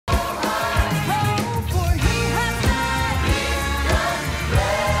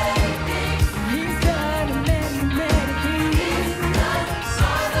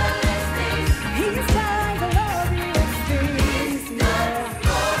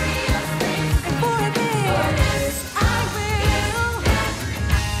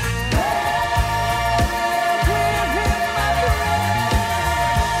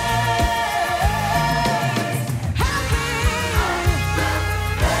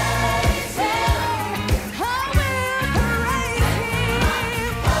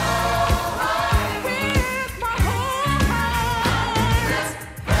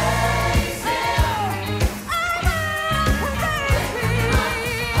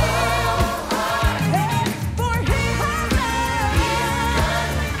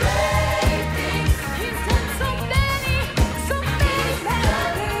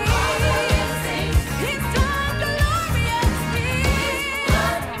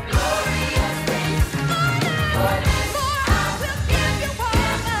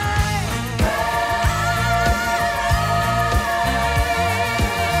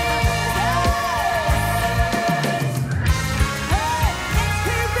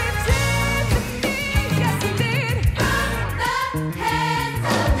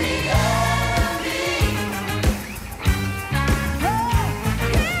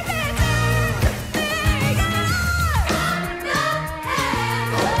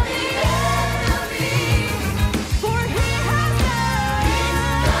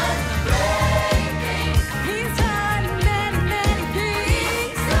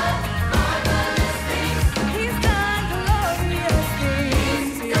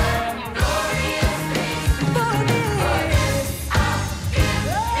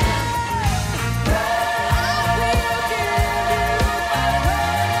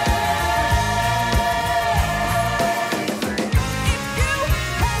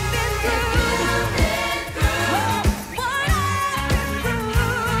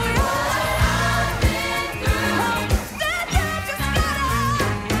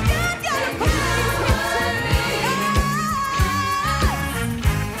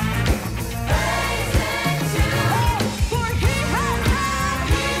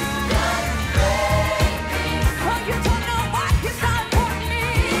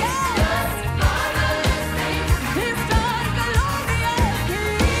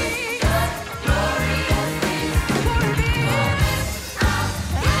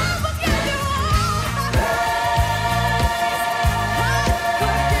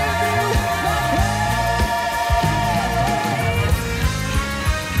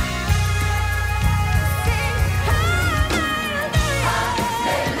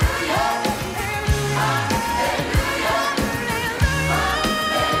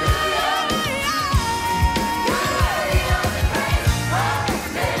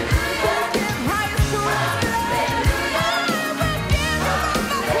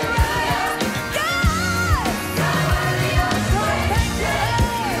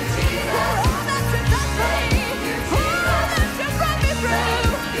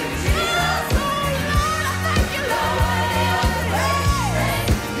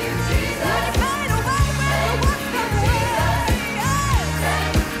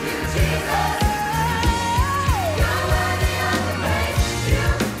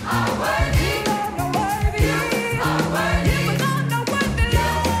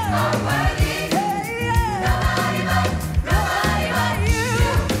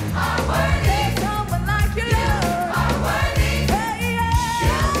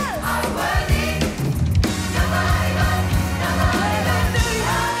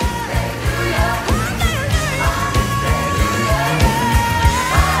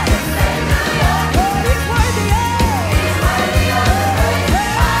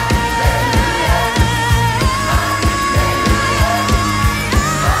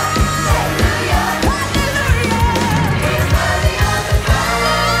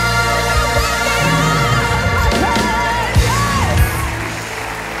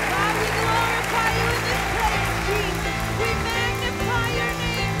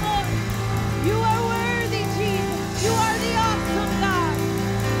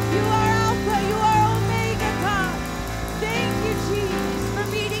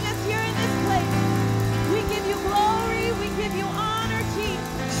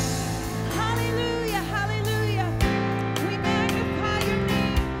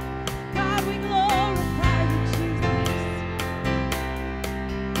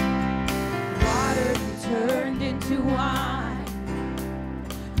into wine.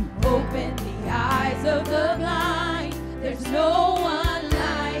 You open the eyes of the blind. There's no one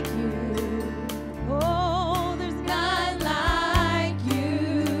like you. Oh, there's none like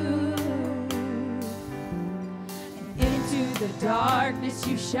you. And into the darkness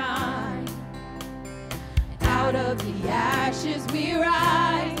you shine. And out of the ashes we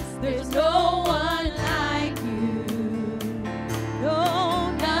rise. There's no one like you.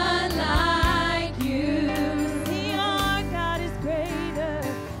 No, none like you. See, our God is greater.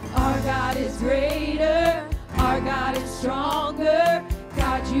 Our God is greater. Our God is stronger.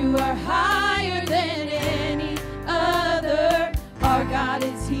 God, you are higher than any other. Our God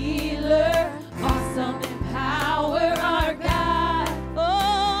is healer. Awesome in power. Our God.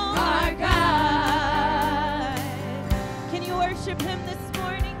 Oh, our God. Can you worship him this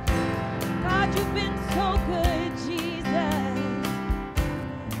morning? God, you've been so good, Jesus.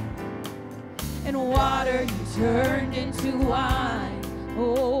 And water you turned into wine.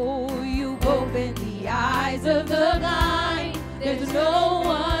 Oh, you opened the eyes of the blind. There's no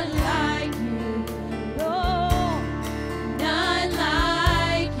one like you. No, none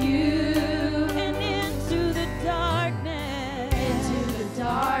like you. And into the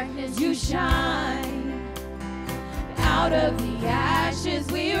darkness you shine. Out of the ashes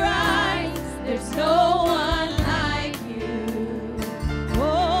we rise. There's no one like you.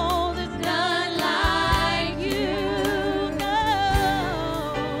 Oh, there's none like you. No.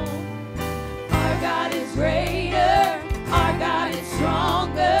 Our God is greater. Our God is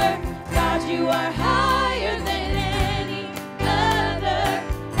stronger. God, you are higher than any other.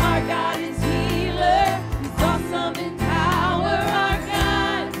 Our God is healer. He's awesome in power. Our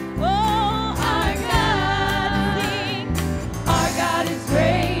God. Oh, our God. Sing. Our God is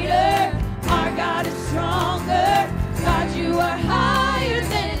greater. Our God is stronger. God, you are higher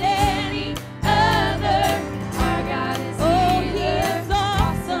than any other. Our God is healer. He is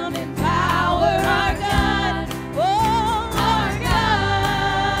awesome in power. Our God. Oh, our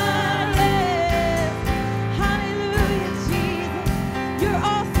God. Yes. Hallelujah, Jesus. You're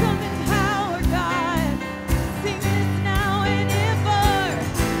awesome in power, God. Sing this now. And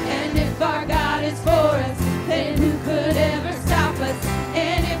if our God is for us, then who could ever stop us?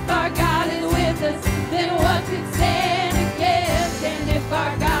 And if our God is with us, then what could stand against? And if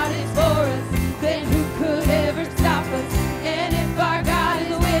our God is for us, then who could ever stop us? And if our God is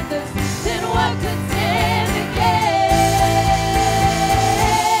with us, then what could stand against?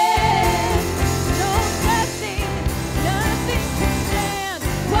 No, nothing could stand.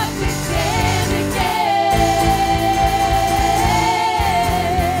 What could stand against?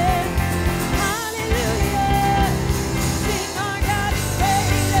 Hallelujah. Sing, our God is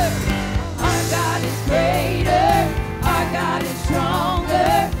greater. Our God is greater. Our God is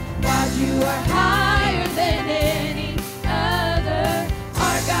stronger. God, you are higher than any other.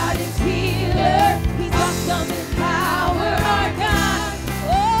 Our God is healer. He's awesome in power. Our God.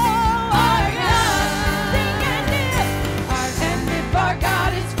 Oh, our God. Sing, and if our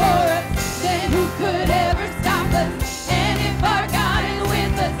God is for us, then who could ever stop us? And if our God is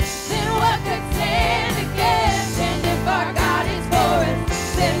with us, then what could stand against? And if our God is for us,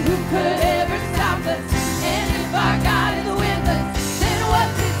 then who could ever stop us? And if our God is with us, then what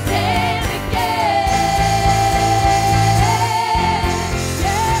could stand against?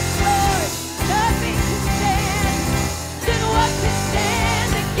 Yes, Lord, nothing could stand. Then what could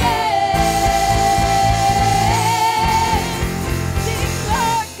stand against? Sing,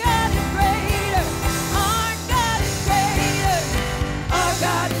 our God is greater. Our God is greater. Our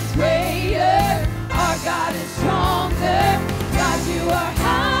God is greater. Our God is stronger. God, you are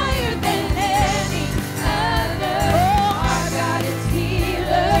higher than any other. Oh, our God is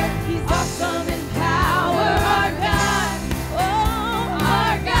healer. He's awesome in power. Our God. Oh,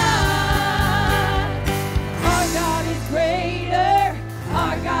 our God. Our God is greater.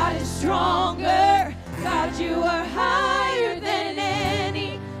 Our God is stronger. God, you are higher than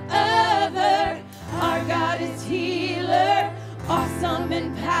any other. Our God is healer. Awesome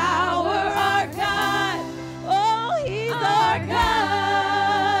in power. Our God. Oh, he's our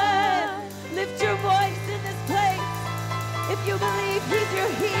God. Lift your voice in this place if you believe he's your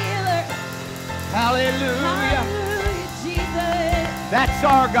healer. Hallelujah. Hallelujah, Jesus. That's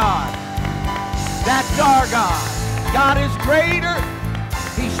our God. That's our God. God is greater.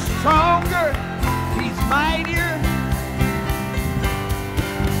 He's stronger. He's mightier.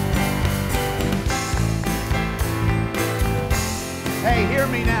 Hey, hear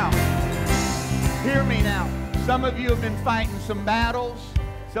me now. Hear me now. Some of you have been fighting some battles.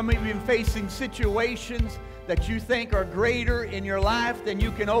 Some of you have been facing situations that you think are greater in your life than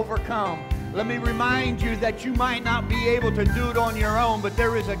you can overcome. Let me remind you that you might not be able to do it on your own, but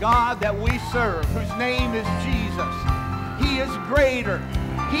there is a God that we serve whose name is Jesus. He is greater.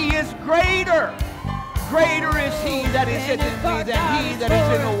 He is greater. Greater is He that is in me than he that is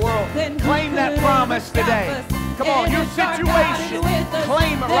in the world. Claim that promise today. Come on, your situation,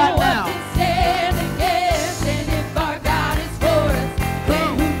 claim it right now.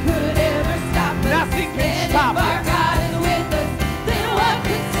 Nothing can stop you.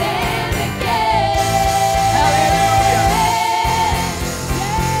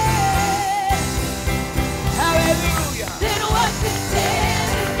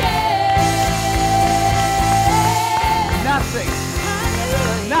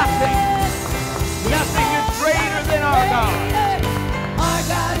 Nothing is greater than our God. Our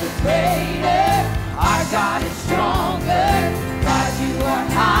God is greater. Our God is stronger. God, you are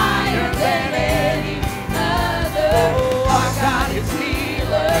higher than any other. Our God is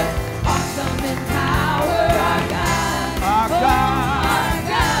healer. Awesome in power. Our God. Our God. Our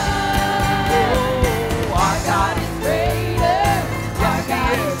God. Our God is greater. Our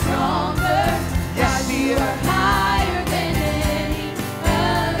God is stronger. God, you are higher than any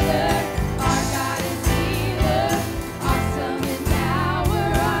other. Our God is healer. Awesome in power.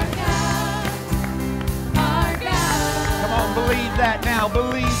 Our God. Our God. Come on, believe that now.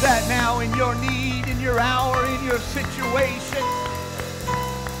 Believe that now in your need, in your hour, in your situation.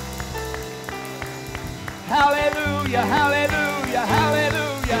 Hallelujah, hallelujah,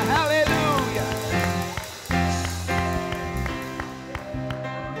 hallelujah, hallelujah.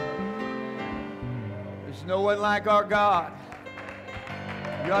 There's no one like our God.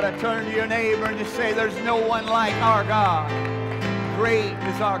 You ought to turn to your neighbor and just say, there's no one like our God. Great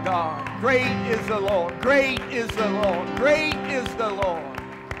is our God. Great is the Lord. Great is the Lord. Great is the Lord.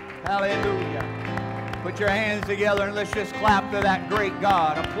 Hallelujah. Put your hands together and let's just clap to that great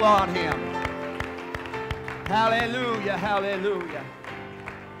God. Applaud Him. Hallelujah, hallelujah.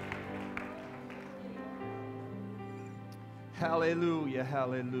 Hallelujah,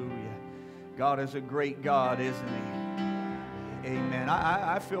 hallelujah. God is a great God, isn't He? Amen.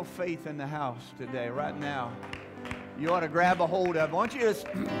 I feel faith in the house today, right now. You ought to grab a hold of it.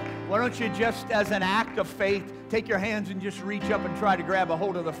 Why don't you just, as an act of faith, take your hands and just reach up and try to grab a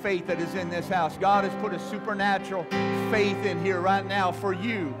hold of the faith that is in this house. God has put a supernatural faith in here right now for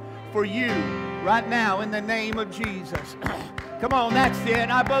you, right now, in the name of Jesus. Come on, that's it.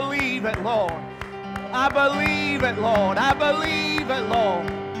 I believe it, Lord. I believe it, Lord. I believe it, Lord.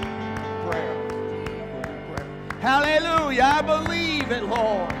 Prayer. Hallelujah. I believe it,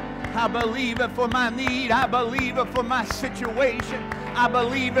 Lord. I believe it for my need. I believe it for my situation. I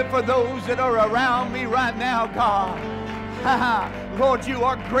believe it for those that are around me right now, God. Lord, you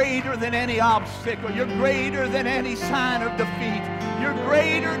are greater than any obstacle. You're greater than any sign of defeat. You're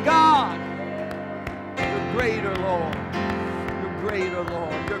greater, God. You're greater, Lord. You're greater,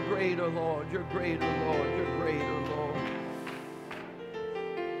 Lord. You're greater, Lord. You're greater, Lord. You're greater, Lord.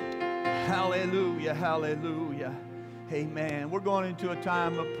 Hallelujah, hallelujah. Amen. We're going into a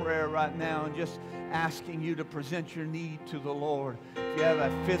time of prayer right now and just asking you to present your need to the Lord. If you have a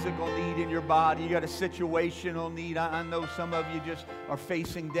physical need in your body, you got a situational need. I know some of you just are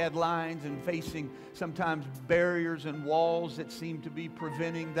facing deadlines and facing sometimes barriers and walls that seem to be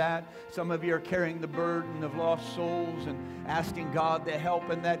preventing that. Some of you are carrying the burden of lost souls and asking God to help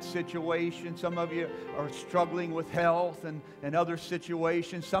in that situation. Some of you are struggling with health and other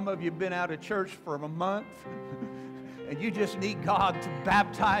situations. Some of you have been out of church for a month. And you just need God to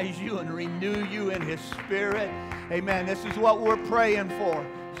baptize you and renew you in His Spirit. Amen. This is what we're praying for.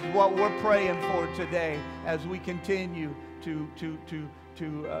 This is what we're praying for today as we continue to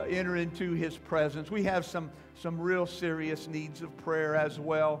enter into His presence. We have some real serious needs of prayer as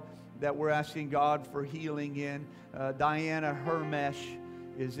well that we're asking God for healing in. Diana Hermesh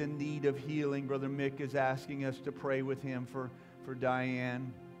is in need of healing. Brother Mick is asking us to pray with him for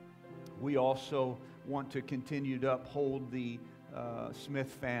Diane. We also want to continue to uphold the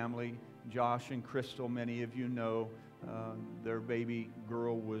Smith family. Josh and Crystal, many of you know, their baby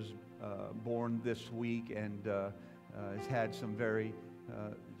girl was born this week and has had some very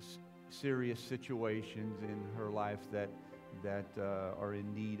serious situations in her life that are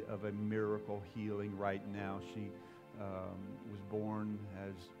in need of a miracle healing right now. She was born,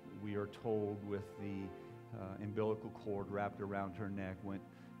 as we are told, with the umbilical cord wrapped around her neck, went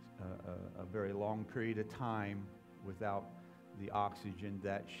a very long period of time without the oxygen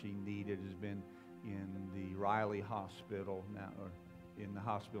that she needed. Has been in the Riley Hospital now, or in the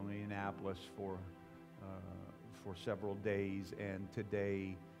hospital in Indianapolis for several days, and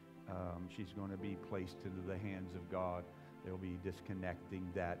today she's going to be placed into the hands of God. they'll be disconnecting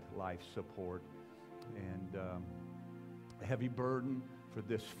that life support. And a heavy burden for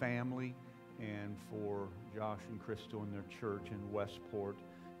this family and for Josh and Crystal and their church in Westport.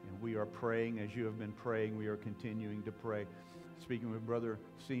 And we are praying, as you have been praying, we are continuing to pray. Speaking with Brother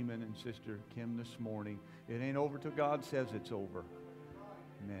Seaman and Sister Kim this morning, it ain't over till God says it's over.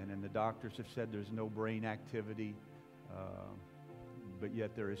 Amen. And the doctors have said there's no brain activity, but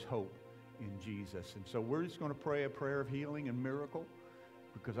yet there is hope in Jesus. And so we're just going to pray a prayer of healing and miracle,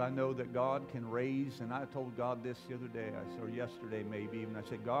 because I know that God can raise, and I told God this the other day, or yesterday maybe even, I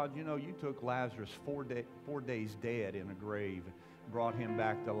said, God, you know, you took Lazarus 4 days dead in a grave, brought him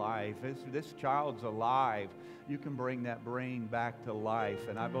back to life. This child's alive. You can bring that brain back to life,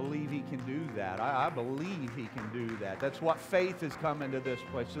 and I believe he can do that. I believe he can do that. That's what faith has come into this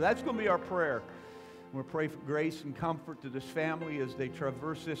place. So that's going to be our prayer. We'll pray for grace and comfort to this family as they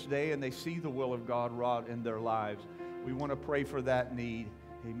traverse this day and they see the will of God wrought in their lives. We want to pray for that need.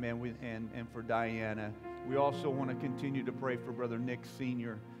 Amen. And for Diana. We also want to continue to pray for Brother Nick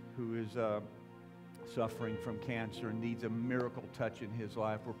Sr., who is suffering from cancer and needs a miracle touch in his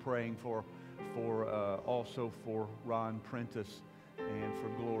life. We're praying also for Ron Prentice and for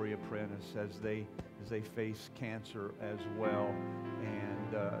Gloria Prentice as they face cancer as well.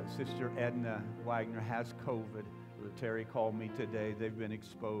 And Sister Edna Wagner has COVID. Terry called me today. They've been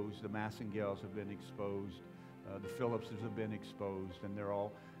exposed. The Massengales have been exposed. The Phillipses have been exposed, and they're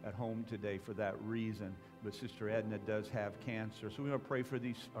all at home today for that reason. But Sister Edna does have cancer. So we want to pray for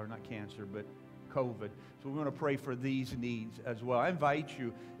these, or not cancer, but COVID. So we want to pray for these needs as well. I invite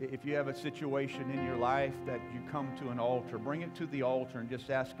you, if you have a situation in your life that you come to an altar, bring it to the altar and just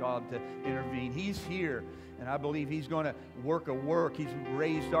ask God to intervene. He's here, and I believe He's going to work a work. He's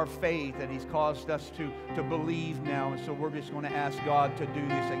raised our faith, and He's caused us to believe now. And so we're just going to ask God to do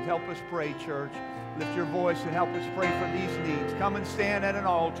these things. Help us pray, church. Lift your voice and help us pray for these needs. Come and stand at an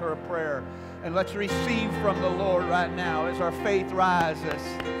altar of prayer, and let's receive from the Lord right now as our faith rises.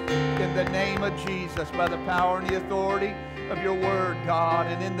 In the name of Jesus, by the power and the authority of your word, God.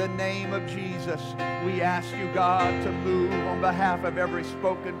 And in the name of Jesus, we ask you, God, to move on behalf of every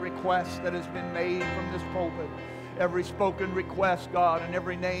spoken request that has been made from this pulpit. Every spoken request, God, and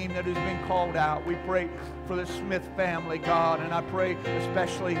every name that has been called out. We pray for the Smith family, God, and I pray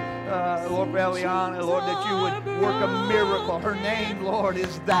especially, Lord, for Eliana, Lord, that you would work a miracle. Her name, Lord,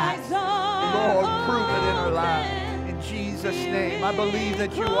 is that. Lord, prove it in her life. In Jesus' name, I believe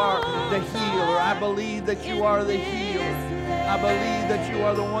that you are the healer. I believe that you are the healer. I believe that you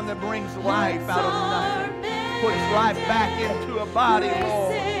are the one that brings life out of nothing, puts life back into a body,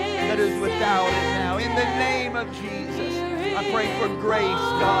 Lord, that is without it now. In the name of Jesus, I pray for grace,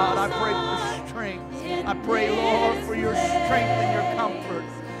 God. I pray for strength. I pray, Lord, for your strength and your comfort.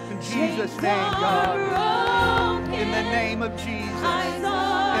 In Jesus' name, God. In the name of Jesus. In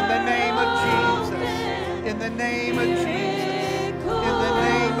the name of Jesus. In the name of Jesus. In the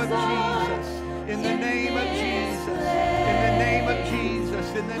name of Jesus. In the name of Jesus. In the name of Jesus.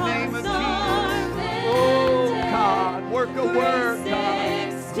 In the name of Jesus. Oh, God, work a work, God.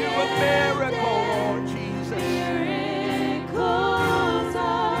 Do a miracle, Lord Jesus. Miracles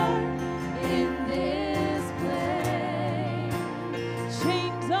are in this place.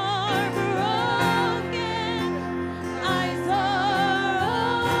 Chains are broken. Eyes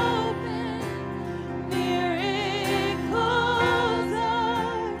are open. Miracles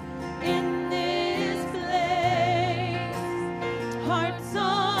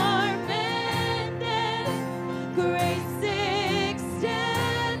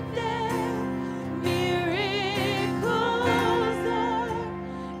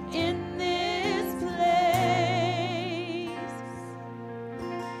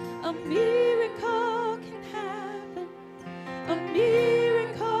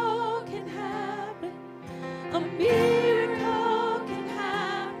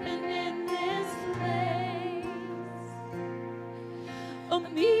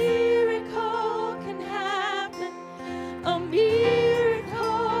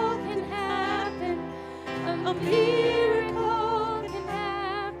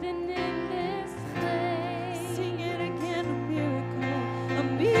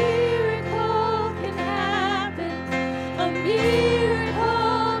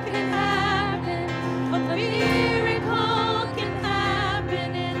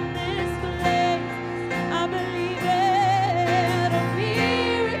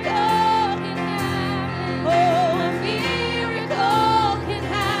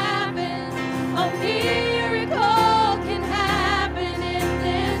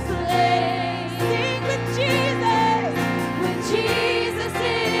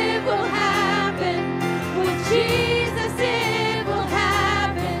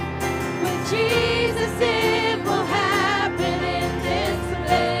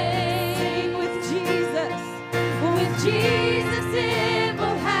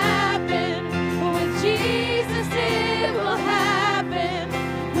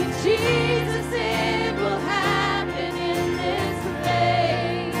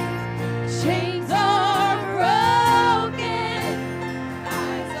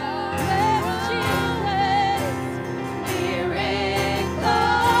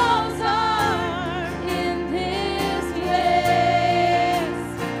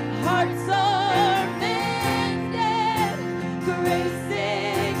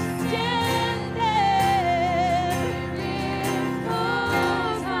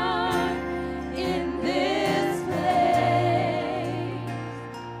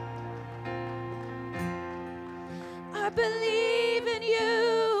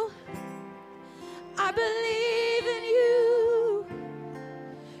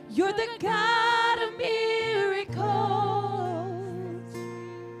You're the God of miracles.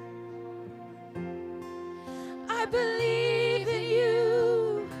 I believe in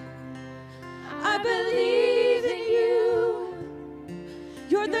you. I believe in you.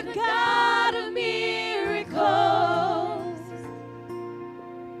 You're the God of miracles.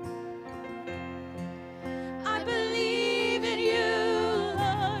 I believe in you,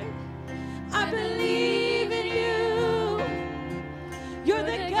 Lord. I believe in you. You're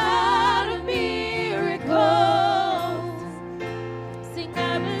the God of miracles. Sing,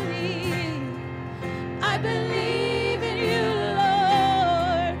 I believe. I believe in you,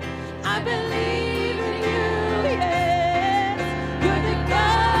 Lord. I believe in you, yes. You're the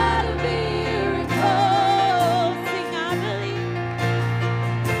God of miracles. Sing, I believe.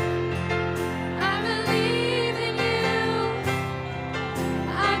 I believe in you.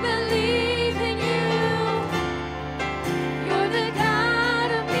 I believe in you. You're the God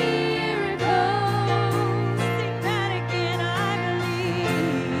of miracles. Sing that again. I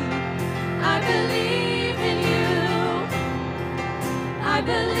believe in you. I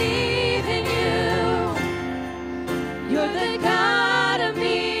believe in you. You're the God of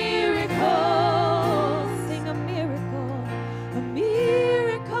miracles. Sing, a miracle. A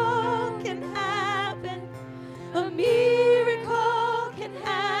miracle can happen. A miracle can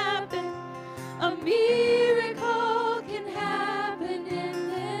happen. A miracle can happen in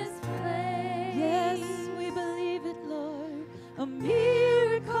this place. Yes, we believe it, Lord. A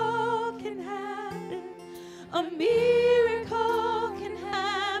miracle can happen. A miracle can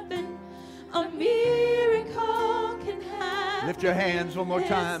happen. A miracle can happen. Lift your hands one more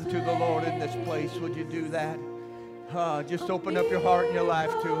time to the Lord in this place. Would you do that? Just open up your heart and your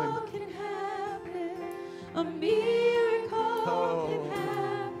life to Him. A miracle can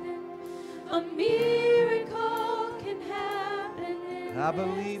happen. A miracle can happen. I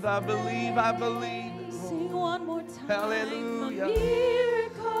believe, I believe, I believe. Sing one more time. Hallelujah. A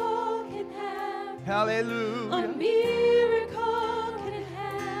miracle can happen. Hallelujah. A miracle can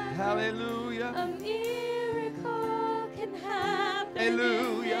happen. Hallelujah. A miracle can happen.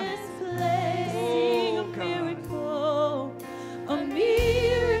 Hallelujah. In this place. Oh, Sing a God. miracle. A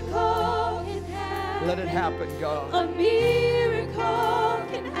miracle can happen. Let it happen, God. A miracle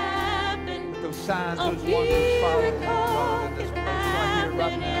can happen. Those signs, A those wonders follow me, miracle God, in this can place right here, happen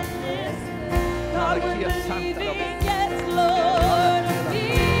right in now. this place. God, we're Hallelujah. believing, yes, Lord, a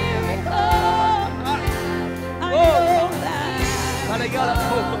miracle. I know that.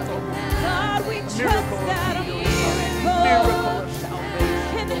 God, we trust that a Miracle miracle of salvation.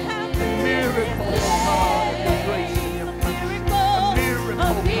 can happen. Miracle, God, of your grace and your mercy. A miracle, A God, a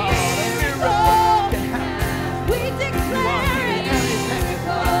miracle can happen. We declare it.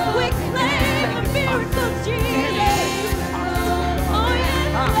 We claim a miracle, Jesus. Oh,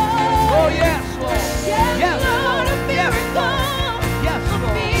 yes, Lord. Oh, yes, Lord. Yes, Yes, Lord, a Lord. Yes, miracle. Yes, A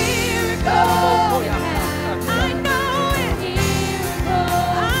Lord. miracle. I know it. I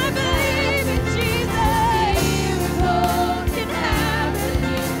believe in Jesus. Can happen.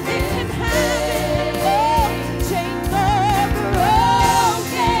 It can happen. Oh, chains are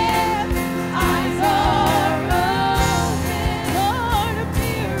broken. Eyes are open. Lord, a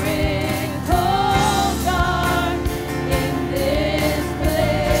miracles are in this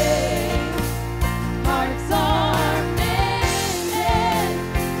place. Hearts are mended.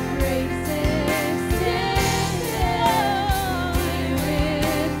 Grace extended.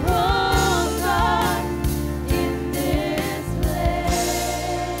 Miracles are in this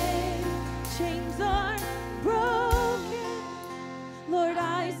place. Chains are broken. Lord,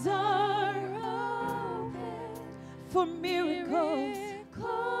 eyes are open for miracles.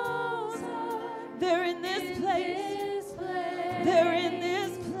 They're in this place. They're in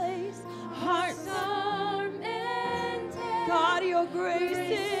this place. Hearts are mended. God, your grace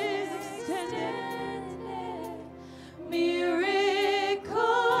is extended. Miracles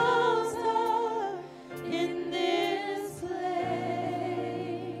are in this place.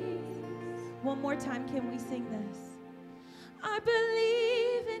 One more time, can we sing this? I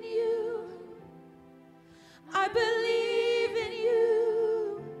believe in you. I believe in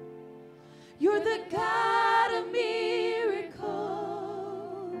you. You're the God of miracles.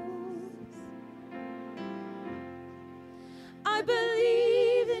 I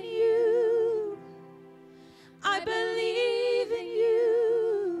believe in you. I believe in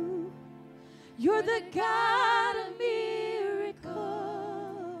you. You're the God of miracles.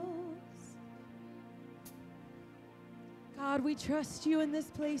 God, we trust you in this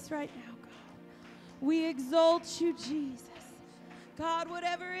place right now, God. We exalt you, Jesus. God,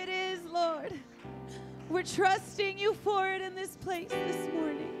 whatever it is, Lord, we're trusting you for it in this place this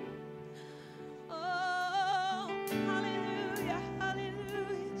morning.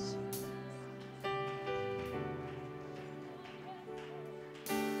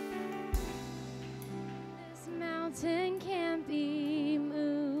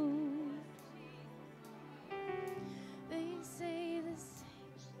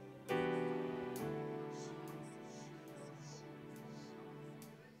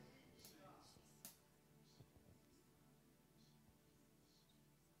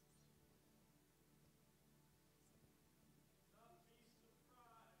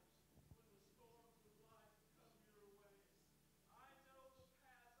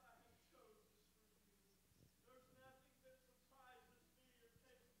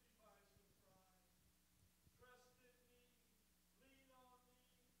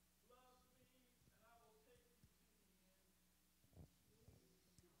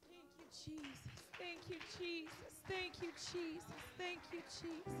 Jesus. Thank you, Jesus. Thank you, Jesus. Thank you,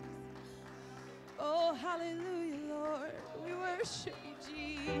 Jesus. Oh, hallelujah, Lord. We worship you,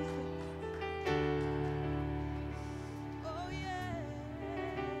 Jesus. Oh, yes.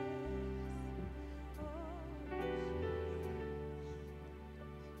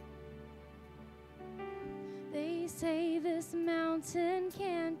 They say this mountain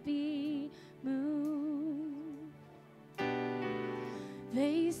can't be moved.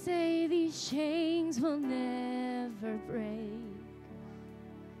 They say these chains will never break.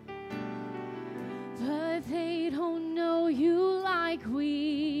 But they don't know you like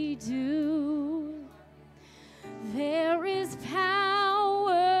we do. There is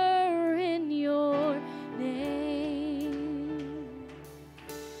power in your name.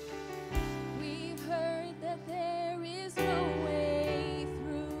 We've heard that there is no way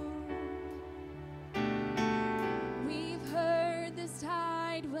through. We've heard this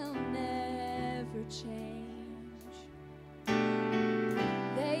tide will never change.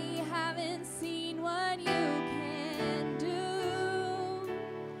 They haven't seen what you can do.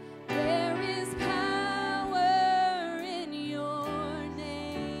 There is power in your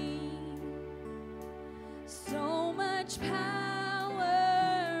name. So much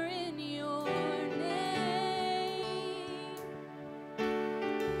power in your name.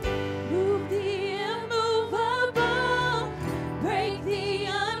 Move the immovable, break the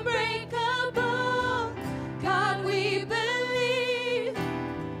unbreakable. God, we believe.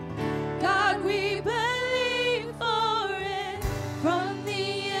 God, we believe for it. From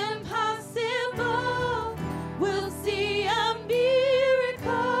the impossible, we'll see a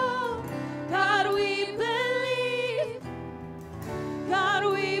miracle. God, we believe. God,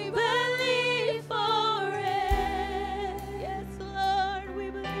 we believe for it. Yes, Lord, we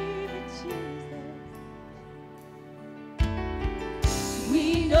believe in Jesus.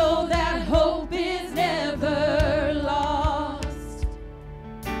 We know that hope is never lost,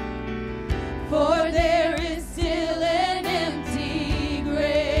 for there is still an empty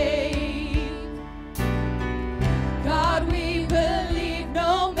grave. God, we believe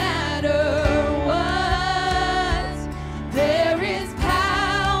no matter what, there is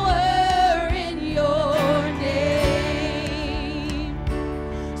power in your name.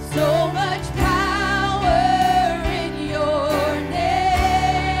 So much power in your name.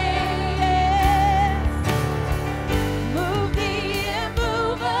 Move the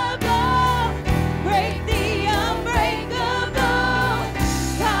immovable, break the unbreakable.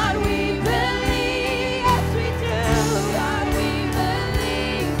 God, we believe, yes we do. God, we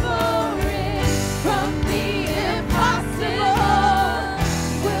believe for it. From the impossible,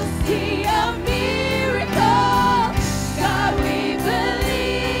 we'll see a miracle. God, we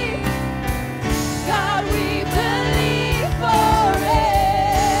believe. God, we believe for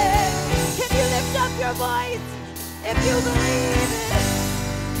it. Can you lift up your voice if you believe it?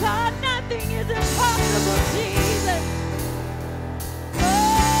 God, nothing is impossible, Jesus. Oh,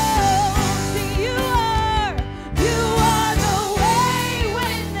 see, you are the way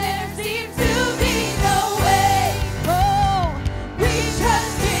when there seems to be no way. Oh, we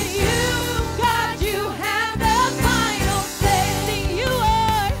trust in you, God, you have the final say. See, you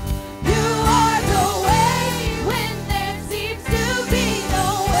are the way when there seems to be no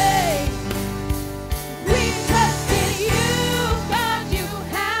way. We trust in you, God, you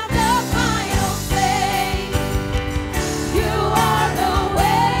have the final say. You are the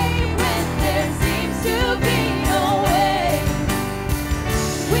way when there seems to be no way.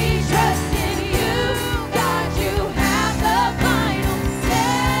 We trust in you, God, you have the final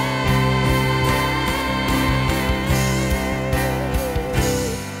say.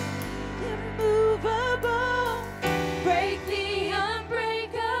 Immovable, break the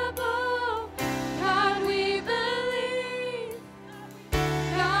unbreakable. God, we believe.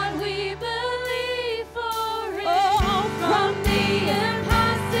 God, we believe for it. From the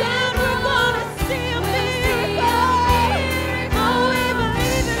impossible, we're gonna see a miracle. Oh, we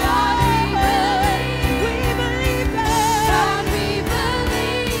believe it. God, we believe it. God, we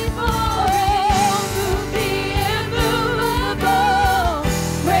believe for it. Move the immovable,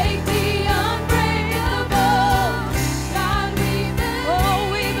 break the unbreakable. God, we believe.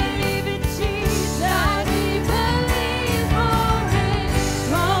 Oh, we believe in Jesus. God, we believe for it.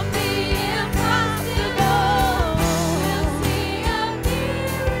 From the impossible, we'll see a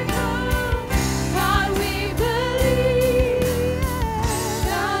miracle. God, we believe.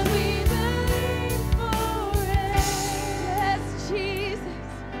 God, we believe for it. Yes, Jesus.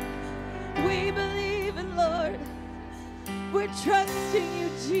 We believe it, Lord. We're trusting you,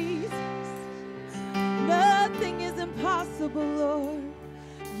 Jesus. Nothing is impossible, Lord.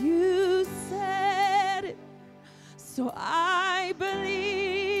 You So I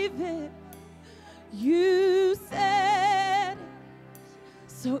believe it. You said,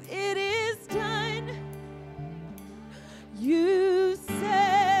 so it is done. You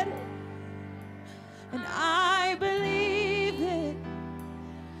said it, and I believe it.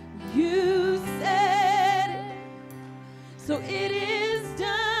 You said it, so it is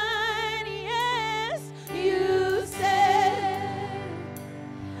done. Yes, you said it.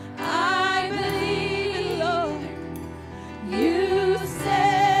 I believe it, Lord. You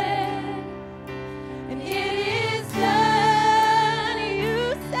said it, and it is done.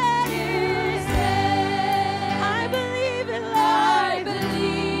 You said it. I believe it, Lord. I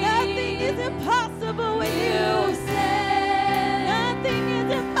believe nothing is impossible with you. Nothing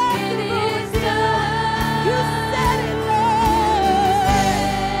is impossible with you. You said it, Lord.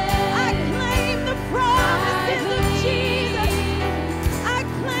 I claim the promises of Jesus. I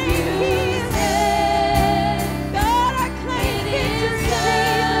claim healing. God, I claim victory,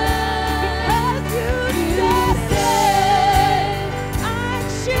 Jesus, because you said it.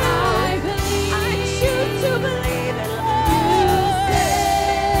 I choose to believe it, Lord.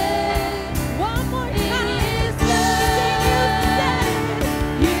 One more time, sing,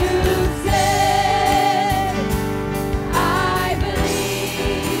 you said it. I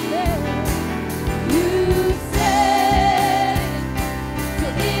believe it. You said it. So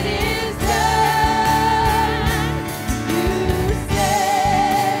it is done. You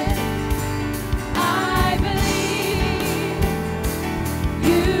said, I believe.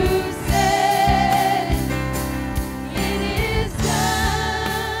 You said, it is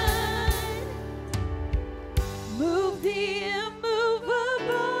done. Move the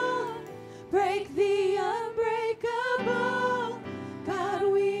immovable, break the unbreakable. God,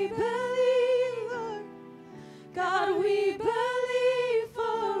 we believe, Lord. God, we believe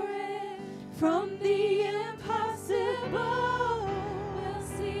for it. From the impossible, we'll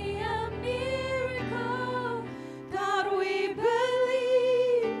see a miracle. God, we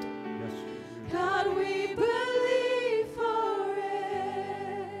believe. God, we believe for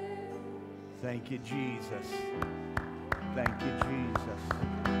it. Thank you, Jesus. Thank you, Jesus.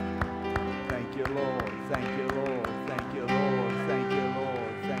 Thank you, Lord. Thank you, Lord. Thank you, Lord. Thank you,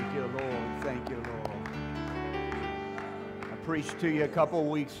 Lord. Thank you, Lord. Thank you, Lord. I preached to you a couple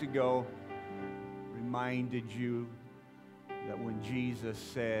weeks ago, reminded you that when Jesus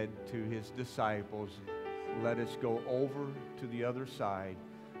said to his disciples, let us go over to the other side,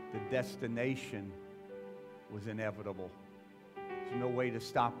 the destination was inevitable. There's no way to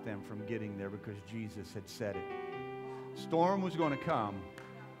stop them from getting there because Jesus had said it. Storm was going to come,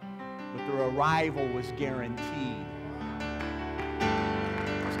 but their arrival was guaranteed.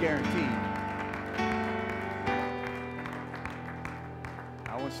 It's guaranteed.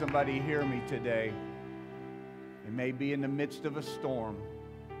 I want somebody to hear me today. It may be in the midst of a storm.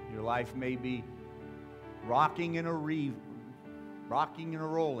 Your life may be rocking and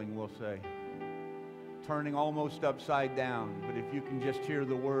rolling, we'll say. Turning almost upside down. But if you can just hear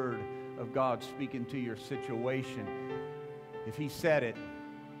the word of God speaking to your situation, if he said it,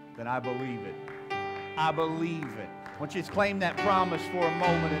 then I believe it. I believe it. I want you to claim that promise for a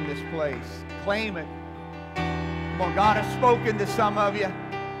moment in this place. Claim it. Come on, God has spoken to some of you.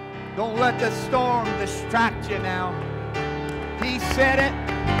 Don't let the storm distract you now. He said it.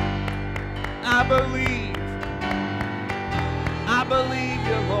 I believe. I believe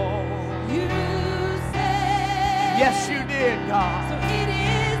you, Lord. You said, yes, you did, God. so it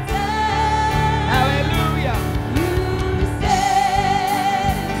is done. Hallelujah. You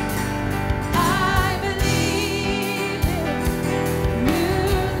said, I believe it. You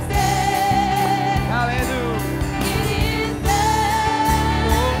said, Hallelujah. it is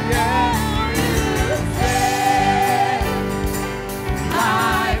done. Oh, yeah. You said,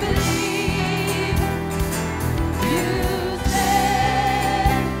 I believe. You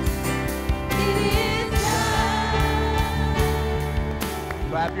said, it is done.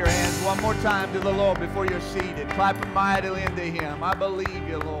 Clap your hands one more time to the Lord before you're seated. Clap them mightily into him. I believe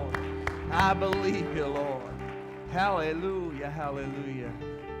you, Lord. I believe you, Lord. Hallelujah, hallelujah.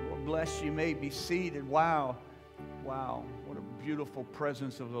 Lord bless you. You may be seated. Wow, wow. What a beautiful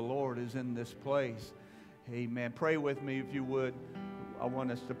presence of the Lord is in this place. Amen. Pray with me if you would. I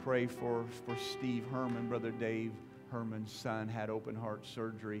want us to pray for Steve Herman. Brother Dave Herman's son had open heart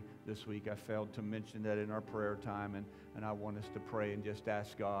surgery this week. I failed to mention that in our prayer time, and I want us to pray and just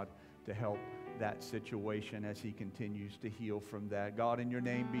ask God to help that situation as he continues to heal from that. God, in your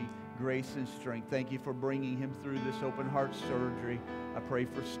name, be grace and strength. Thank you for bringing him through this open heart surgery. I pray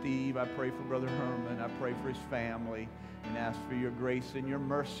for Steve. I pray for Brother Herman. I pray for his family and ask for your grace and your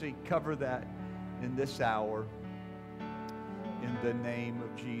mercy. Cover that in this hour. In the name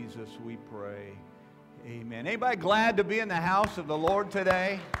of Jesus we pray. Amen. Anybody glad to be in the house of the Lord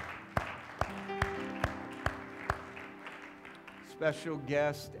today? Special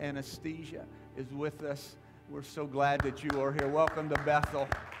guest Anastasia is with us. We're so glad that you are here. Welcome to Bethel.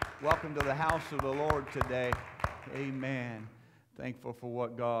 Welcome to the house of the Lord today. Amen. Thankful for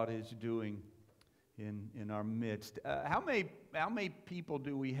what God is doing in our midst. How many people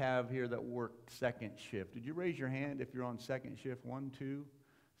do we have here that work second shift? Did you raise your hand if you're on second shift? 1, 2,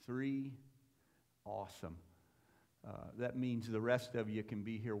 3. Awesome. That means the rest of you can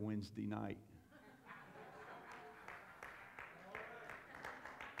be here Wednesday night.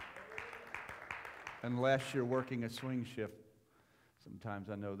 Unless you're working a swing shift.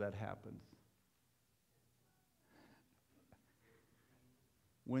 Sometimes I know that happens.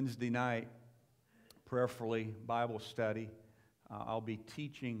 Wednesday night, prayerfully, Bible study. I'll be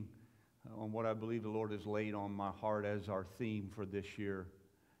teaching on what I believe the Lord has laid on my heart as our theme for this year.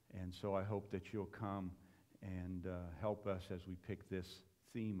 And so I hope that you'll come and help us as we pick this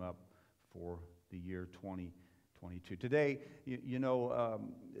theme up for the year 2022. Today,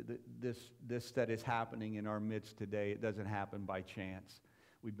 this that is happening in our midst today, it doesn't happen by chance.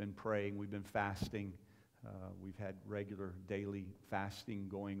 We've been praying, we've been fasting. We've had regular daily fasting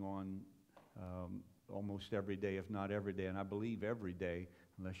going on almost every day, if not every day. And I believe every day,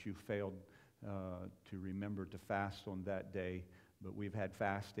 unless you failed to remember to fast on that day. But we've had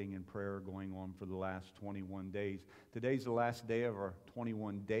fasting and prayer going on for the last 21 days. Today's the last day of our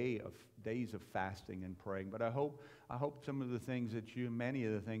 21 days of fasting and praying. But I hope some of the things many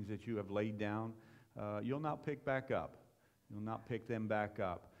of the things that you have laid down, you'll not pick back up. You'll not pick them back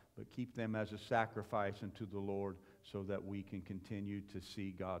up, but keep them as a sacrifice unto the Lord so that we can continue to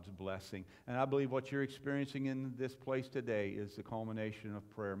see God's blessing. And I believe what you're experiencing in this place today is the culmination of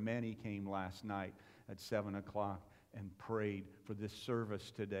prayer. Many came last night at 7 o'clock and prayed for this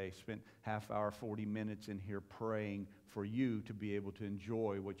service today. Spent half hour, 40 minutes in here praying for you to be able to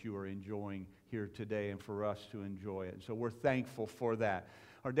enjoy what you are enjoying here today and for us to enjoy it. So we're thankful for that.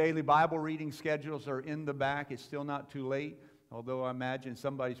 Our daily Bible reading schedules are in the back. It's still not too late, although I imagine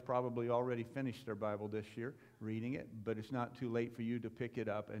somebody's probably already finished their Bible this year reading it, but it's not too late for you to pick it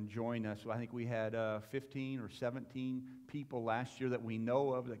up and join us. I think we had 15 or 17 people last year that we know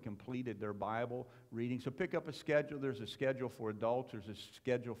of that completed their Bible reading. So pick up a schedule. There's a schedule for adults. There's a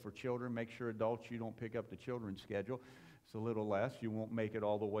schedule for children. Make sure adults, you don't pick up the children's schedule. It's a little less. You won't make it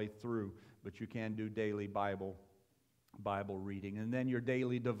all the way through, but you can do daily Bible reading. And then your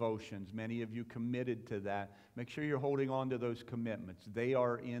daily devotions. Many of you committed to that. Make sure you're holding on to those commitments. They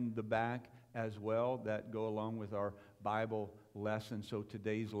are in the back as well that go along with our Bible lesson. So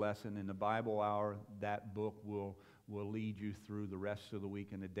today's lesson in the Bible hour, that book will lead you through the rest of the week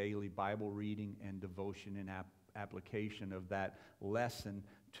in a daily Bible reading and devotion and application of that lesson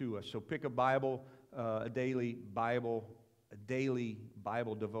to us. So pick a daily Bible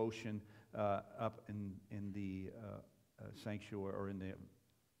devotion up in the sanctuary or in the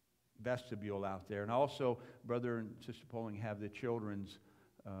vestibule out there. And also, Brother and Sister Poling have the children's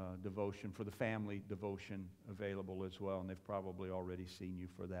devotion for the family devotion available as well. And they've probably already seen you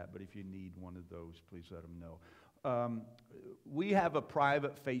for that. But if you need one of those, please let them know. We have a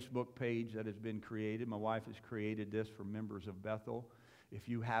private Facebook page that has been created. My wife has created this for members of Bethel. If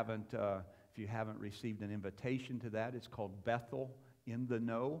you haven't received an invitation to that, it's called Bethel in the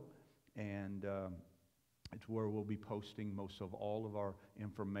Know. And it's where we'll be posting most of all of our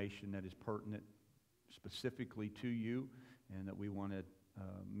information that is pertinent specifically to you and that we want to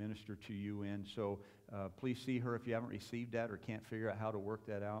minister to you in. So please see her if you haven't received that or can't figure out how to work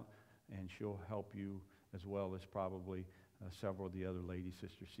that out, and she'll help you as well as probably several of the other ladies.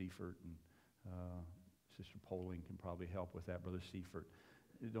 Sister Seifert and Sister Poling can probably help with that. Brother Seifert,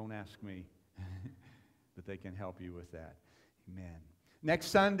 don't ask me, but they can help you with that. Amen. Next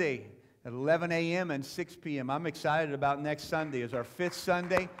Sunday at 11 a.m. and 6 p.m. I'm excited about next Sunday. It's our 5th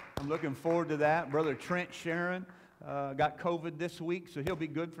Sunday. I'm looking forward to that. Brother Trent Sharon got COVID this week, so he'll be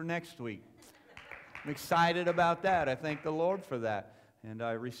good for next week. I'm excited about that. I thank the Lord for that. And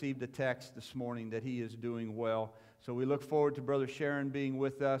I received a text this morning that he is doing well. So we look forward to Brother Sharon being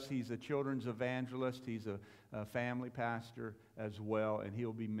with us. He's a children's evangelist. He's a family pastor as well, and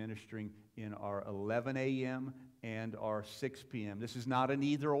he'll be ministering in our 11 a.m. and our 6 p.m. This is not an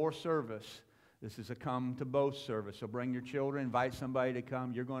either-or service. This is a come-to-both service. So bring your children, invite somebody to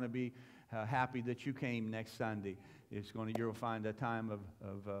come. You're going to be happy that you came next Sunday. you're going to find a time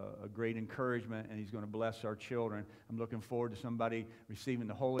of a great encouragement, and he's going to bless our children. I'm looking forward to somebody receiving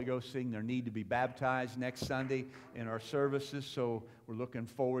the Holy Ghost, seeing their need to be baptized next Sunday in our services. So we're looking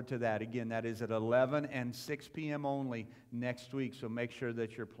forward to that. Again, that is at 11 and 6 p.m. only next week. So make sure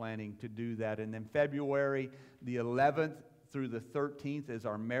that you're planning to do that. And then February the 11th through the 13th is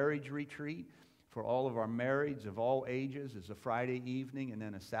our marriage retreat for all of our marrieds of all ages. It's a Friday evening and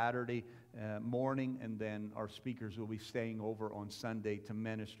then a Saturday morning, and then our speakers will be staying over on Sunday to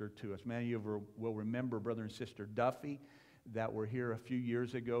minister to us. Many of you will remember Brother and Sister Duffy that were here a few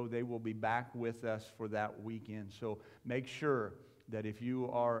years ago. They will be back with us for that weekend. So make sure that if you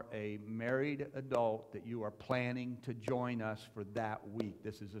are a married adult that you are planning to join us for that week.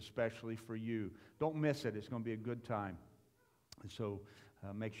 This is especially for you. Don't miss it. It's going to be a good time. And so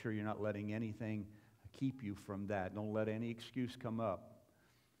make sure you're not letting anything keep you from that. Don't let any excuse come up.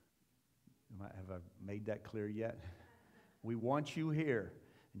 Have I made that clear yet? We want you here,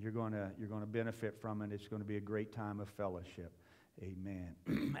 and you're going to benefit from it. It's going to be a great time of fellowship.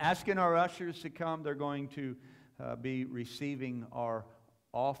 Amen. Asking our ushers to come. They're going to be receiving our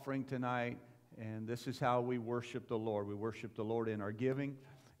offering tonight, and this is how we worship the Lord. We worship the Lord in our giving,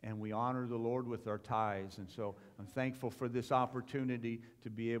 and we honor the Lord with our tithes. And so I'm thankful for this opportunity to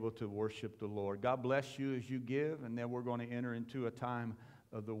be able to worship the Lord. God bless you as you give, and then we're going to enter into a time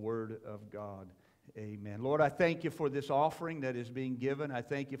of the Word of God. Amen. Lord, I thank you for this offering that is being given. I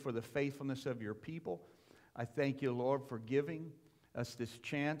thank you for the faithfulness of your people. I thank you, Lord, for giving us this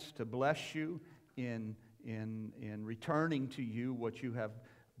chance to bless you in returning to you what you have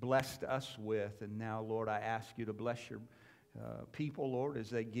blessed us with. And now, Lord, I ask you to bless your people, Lord, as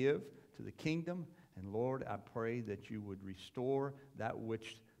they give to the kingdom. And Lord, I pray that you would restore that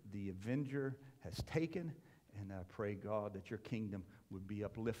which the avenger has taken. And I pray, God, that your kingdom would be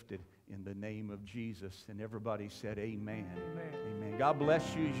uplifted in the name of Jesus. And everybody said amen. Amen. Amen. God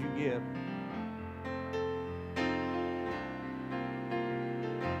bless you as you give.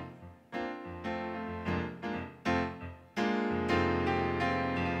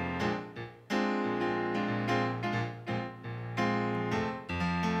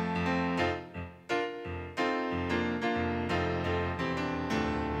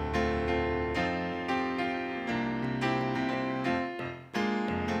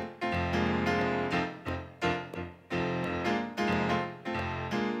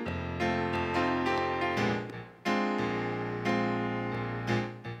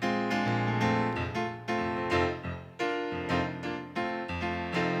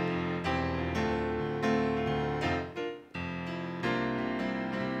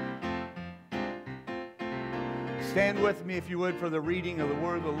 Stand with me, if you would, for the reading of the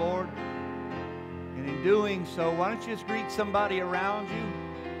Word of the Lord. And in doing so, why don't you just greet somebody around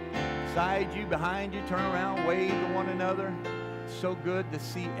you, beside you, behind you, turn around, wave to one another. It's so good to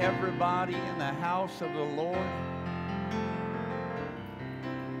see everybody in the house of the Lord.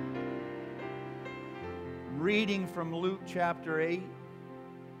 Reading from Luke chapter 8.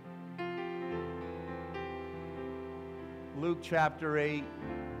 Luke chapter 8.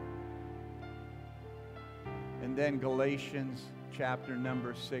 And then Galatians chapter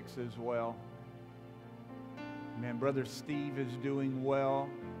number 6 as well. Man, Brother Steve is doing well.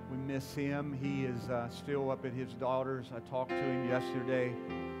 We miss him. He is still up at his daughter's. I talked to him yesterday.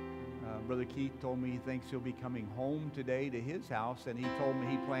 Brother Keith told me he thinks he'll be coming home today to his house, and he told me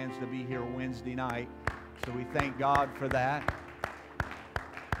he plans to be here Wednesday night. So we thank God for that.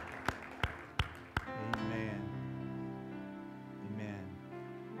 Amen. Amen.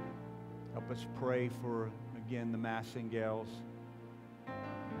 Help us pray for, again, the Massingales,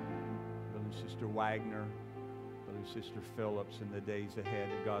 Brother and Sister Wagner, Brother and Sister Phillips, in the days ahead.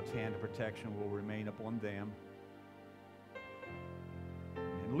 That God's hand of protection will remain upon them.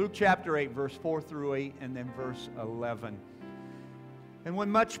 In Luke chapter 8, verse 4 through 8, and then verse 11. And when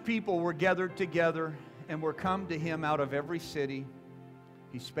much people were gathered together and were come to him out of every city,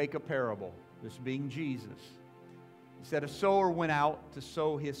 he spake a parable, this being Jesus. He said, a sower went out to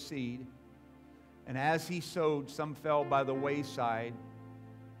sow his seed. And as he sowed, some fell by the wayside,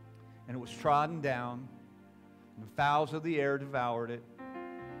 and it was trodden down, and the fowls of the air devoured it.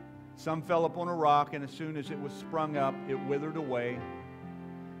 Some fell upon a rock, and as soon as it was sprung up, it withered away,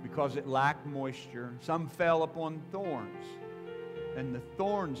 because it lacked moisture. Some fell upon thorns, and the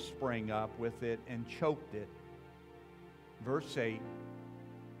thorns sprang up with it and choked it. Verse 8,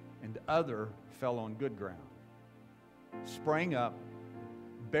 and other fell on good ground, sprang up,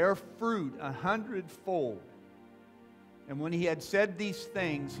 bear fruit 100-fold. And when he had said these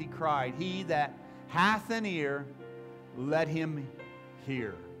things, he cried, he that hath an ear, let him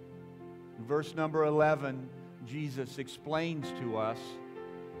hear. Verse number 11, Jesus explains to us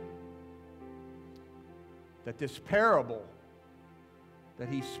that this parable that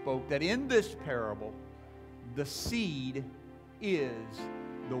he spoke, that in this parable, the seed is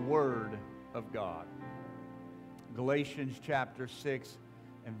the Word of God. Galatians chapter 6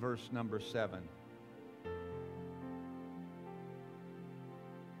 and verse number 7.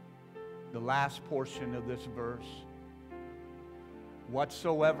 The last portion of this verse.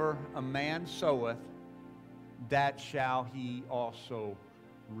 Whatsoever a man soweth, that shall he also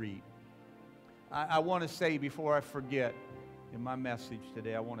reap. I want to say, before I forget in my message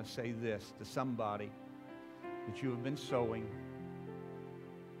today, I want to say this to somebody, that you have been sowing,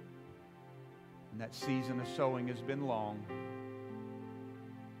 and that season of sowing has been long,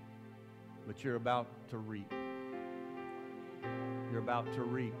 but you're about to reap. You're about to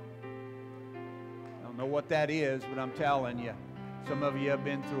reap. I don't know what that is, but I'm telling you, some of you have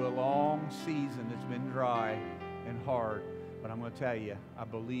been through a long season that's been dry and hard. But I'm going to tell you, I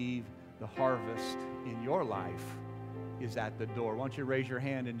believe the harvest in your life is at the door. Why don't you raise your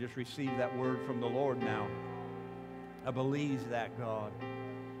hand and just receive that word from the Lord now? I believe that, God.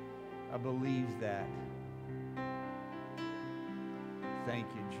 I believe that. Thank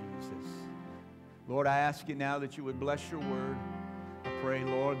you, Jesus. Lord, I ask you now that you would bless your word. I pray,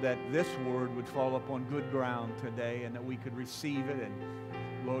 Lord, that this word would fall upon good ground today and that we could receive it, and,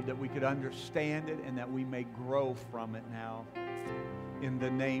 Lord, that we could understand it and that we may grow from it now. In the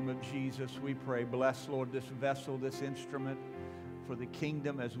name of Jesus, we pray. Bless, Lord, this vessel, this instrument for the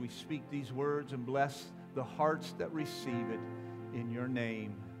kingdom as we speak these words, and bless the hearts that receive it in your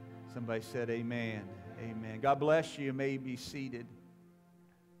name. Somebody said amen. Amen. God bless you. You may be seated.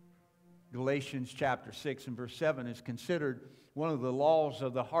 Galatians chapter 6 and verse 7 is considered one of the laws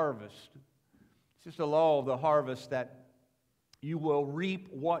of the harvest. It's just a law of the harvest that you will reap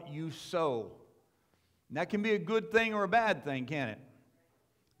what you sow. And that can be a good thing or a bad thing, can it?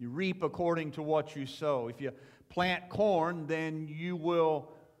 You reap according to what you sow. If you plant corn, then you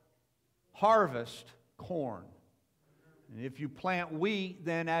will harvest corn. And if you plant wheat,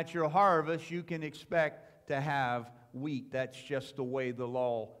 then at your harvest you can expect to have wheat. That's just the way the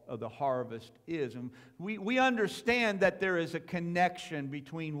law of the harvest is. And we understand that there is a connection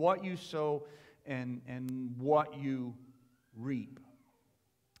between what you sow and what you reap.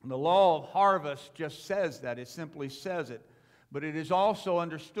 And the law of harvest just says that. It simply says it. But it is also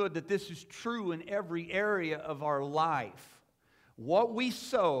understood that this is true in every area of our life. What we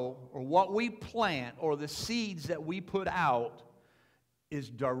sow or what we plant or the seeds that we put out is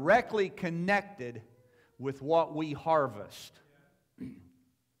directly connected with what we harvest.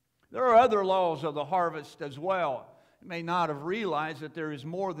 There are other laws of the harvest as well. You may not have realized that there is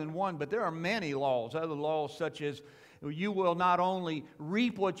more than one, but there are many laws. Other laws such as you will not only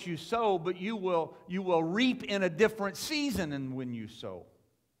reap what you sow, but you will reap in a different season than when you sow.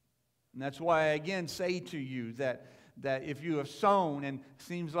 And that's why I again say to you that if you have sown and it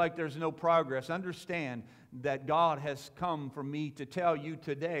seems like there's no progress, understand that God has come for me to tell you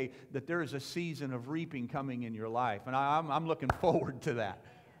today that there is a season of reaping coming in your life. And I'm looking forward to that.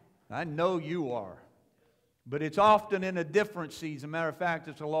 I know you are. But it's often in a different season. Matter of fact,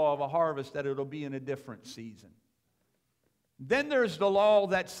 it's a law of a harvest that it'll be in a different season. Then there's the law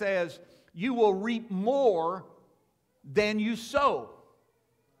that says you will reap more than you sow.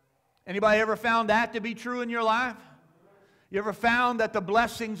 Anybody ever found that to be true in your life? You ever found that the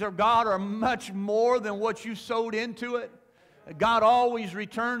blessings of God are much more than what you sowed into it? God always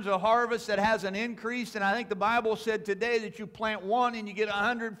returns a harvest that has an increase, and I think the Bible said today that you plant one and you get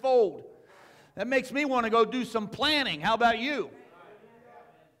 100-fold. That makes me want to go do some planting. How about you?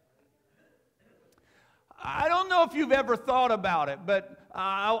 I don't know if you've ever thought about it, but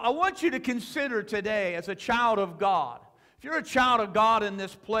I want you to consider today as a child of God. If you're a child of God in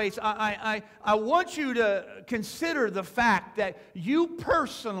this place, I want you to consider the fact that you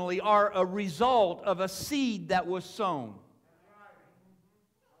personally are a result of a seed that was sown.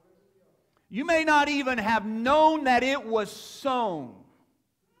 You may not even have known that it was sown.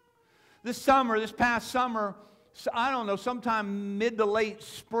 This past summer, I don't know, sometime mid to late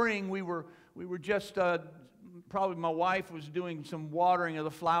spring, we were just, probably my wife was doing some watering of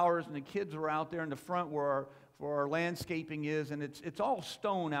the flowers, and the kids were out there in the front where our landscaping is, and it's all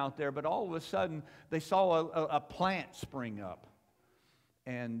stone out there, but all of a sudden they saw a plant spring up.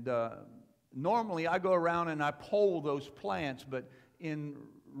 And normally I go around and I pull those plants, but in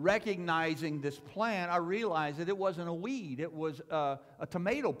recognizing this plant, I realized that it wasn't a weed, it was a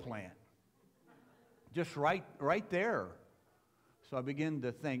tomato plant. Just right there. So I begin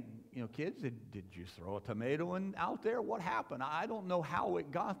to think, kids, did you throw a tomato out there? What happened? I don't know how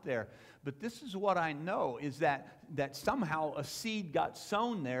it got there. But this is what I know, is that somehow a seed got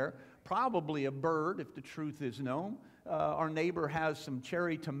sown there, probably a bird, if the truth is known. Our neighbor has some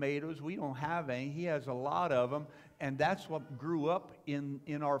cherry tomatoes. We don't have any. He has a lot of them. And that's what grew up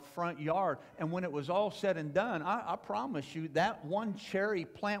in our front yard. And when it was all said and done, I promise you, that one cherry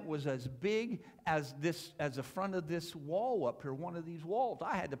plant was as big as the front of this wall up here, one of these walls.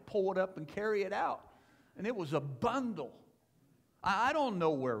 I had to pull it up and carry it out. And it was a bundle. I don't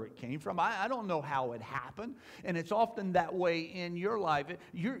know where it came from. I don't know how it happened. And it's often that way in your life.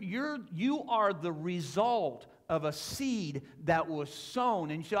 You are the result of a seed that was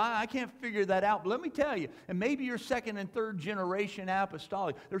sown. And you say, I can't figure that out. But let me tell you, and maybe you're second and third generation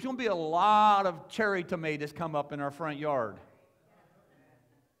apostolic, there's going to be a lot of cherry tomatoes come up in our front yard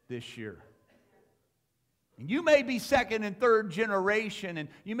this year. And you may be second and third generation, and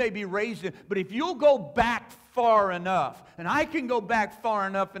you may be raised in, but if you'll go back far enough, and I can go back far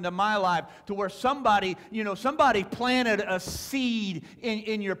enough into my life to where somebody planted a seed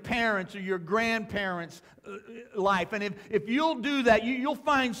in your parents or your grandparents' life. And if you'll do that, you'll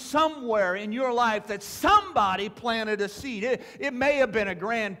find somewhere in your life that somebody planted a seed. It may have been a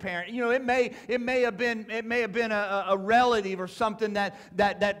grandparent. It may have been a relative or something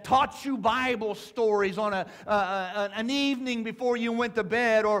that taught you Bible stories on an evening before you went to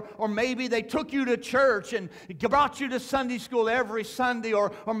bed, or maybe they took you to church and brought you to Sunday school every Sunday,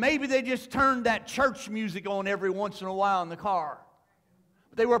 or maybe they just turned that church music on every once in a while in the car.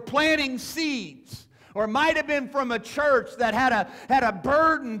 They were planting seeds. Or it might have been from a church that had a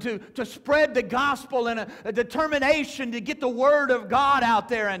burden to spread the gospel and a determination to get the Word of God out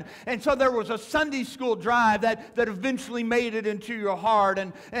there. And so there was a Sunday school drive that eventually made it into your heart.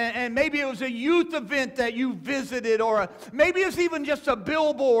 And maybe it was a youth event that you visited, or maybe it was even just a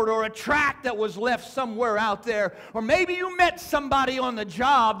billboard or a tract that was left somewhere out there. Or maybe you met somebody on the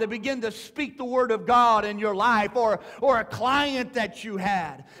job that began to speak the Word of God in your life, or a client that you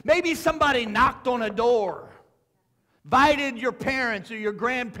had. Maybe somebody knocked on a door, invited your parents or your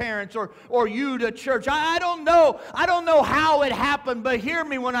grandparents or you to church. I don't know how it happened, but hear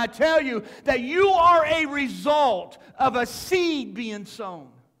me when I tell you that you are a result of a seed being sown.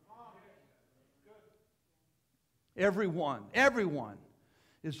 Everyone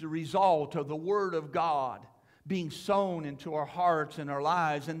is the result of the Word of God being sown into our hearts and our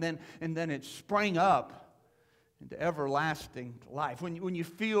lives, and then it sprang up into everlasting life. When you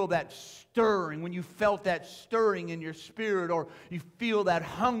feel that stirring, when you felt that stirring in your spirit, or you feel that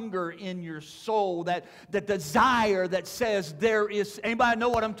hunger in your soul, that desire that says there is, anybody know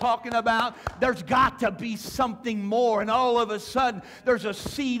what I'm talking about? There's got to be something more. And all of a sudden, there's a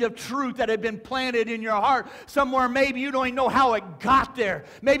seed of truth that had been planted in your heart somewhere. Maybe you don't even know how it got there.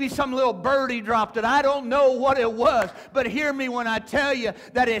 Maybe some little birdie dropped it. I don't know what it was. But hear me when I tell you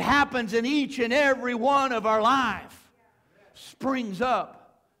that it happens in each and every one of our lives. Springs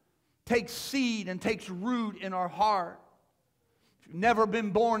up, takes seed, and takes root in our heart. If you've never been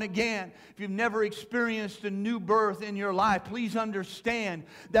born again, if you've never experienced a new birth in your life, please understand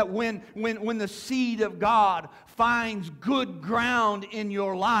that when the seed of God finds good ground in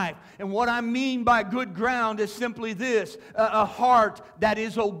your life, and what I mean by good ground is simply this: a heart that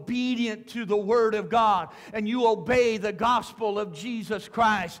is obedient to the Word of God, and you obey the gospel of Jesus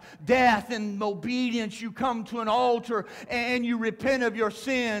Christ. Death and obedience, you come to an altar and you repent of your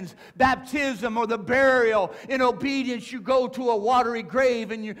sins. Baptism or the burial, in obedience you go to a watery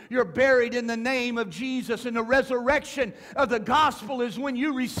grave and you're buried in the name of Jesus. And the resurrection of the gospel is when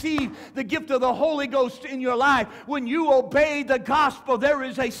you receive the gift of the Holy Ghost in your life. When you obey the gospel, there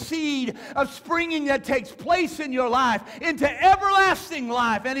is a seed of springing that takes place in your life into everlasting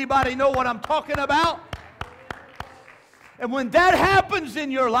life. Anybody know what I'm talking about? And when that happens in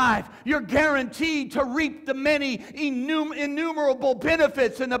your life, you're guaranteed to reap the many innumerable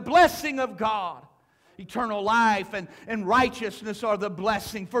benefits and the blessing of God. Eternal life and righteousness are the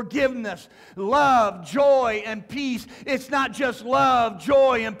blessing. Forgiveness, love, joy, and peace. It's not just love,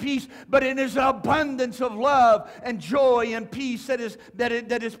 joy, and peace, but it is an abundance of love and joy and peace that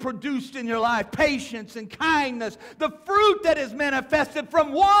is produced in your life. Patience and kindness. The fruit that is manifested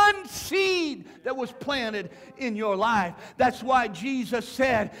from one seed that was planted in your life. That's why Jesus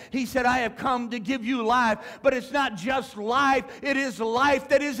said, He said, I have come to give you life. But it's not just life. It is life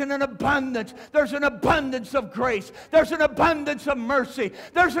that is in an abundance. There's an abundance of grace. There's an abundance of mercy.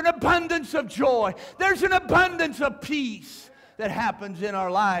 There's an abundance of joy. There's an abundance of peace that happens in our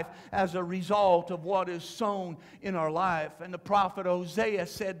life as a result of what is sown in our life. And the prophet Hosea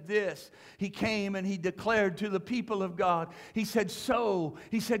said this. He came and he declared to the people of God, he said, sow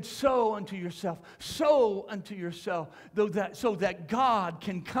unto yourself, sow unto yourself, so that God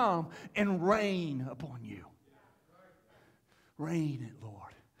can come and rain upon you. Rain it, Lord.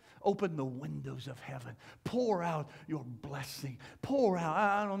 Open the windows of heaven. Pour out your blessing. Pour out.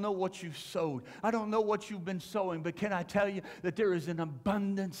 I don't know what you've sowed. I don't know what you've been sowing, but can I tell you that there is an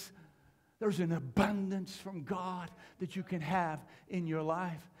abundance? There's an abundance from God that you can have in your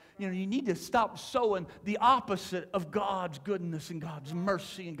life. You know, you need to stop sowing the opposite of God's goodness and God's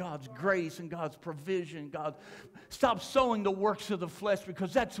mercy and God's grace and God's provision. Stop sowing the works of the flesh,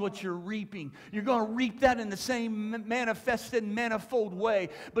 because that's what you're reaping. You're going to reap that in the same manifested, manifold way.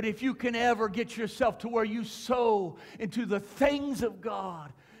 But if you can ever get yourself to where you sow into the things of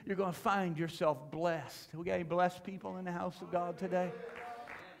God, you're going to find yourself blessed. We got any blessed people in the house of God today?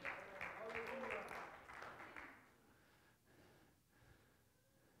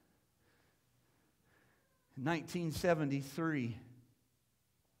 In 1973,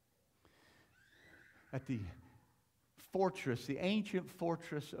 at the fortress, the ancient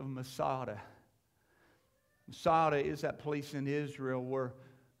fortress of Masada. Masada is that place in Israel where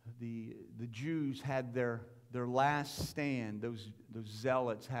the Jews had their last stand. Those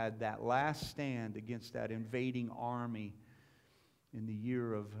zealots had that last stand against that invading army in the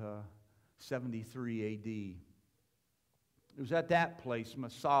year of 73 A.D. It was at that place,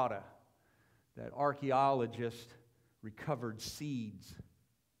 Masada, that archaeologists recovered seeds.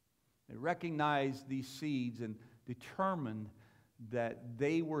 They recognized these seeds and determined that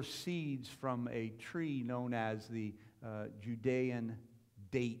they were seeds from a tree known as the Judean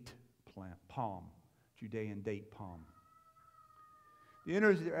date palm. Judean date palm. The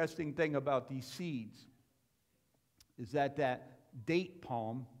interesting thing about these seeds is that date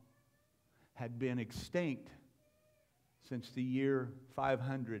palm had been extinct since the year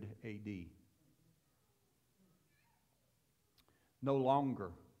 500 A.D. No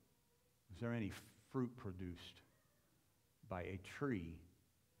longer is there any fruit produced by a tree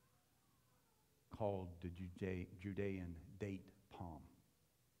called the Judean date palm.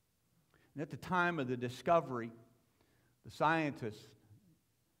 And at the time of the discovery, the scientists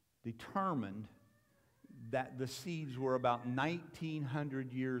determined that the seeds were about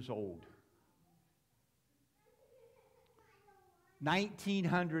 1,900 years old.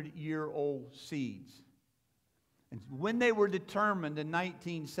 1,900-year-old seeds. And when they were determined in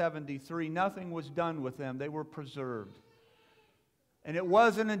 1973, nothing was done with them. They were preserved. And it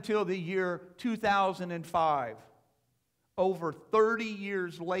wasn't until the year 2005, over 30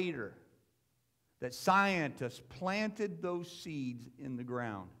 years later, that scientists planted those seeds in the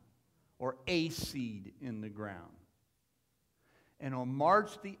ground, or a seed in the ground. And on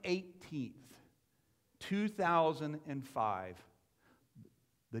March the 18th, 2005,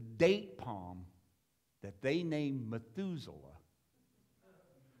 the date palm that they named Methuselah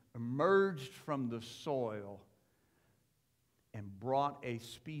emerged from the soil and brought a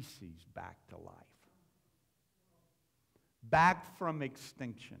species back to life. Back from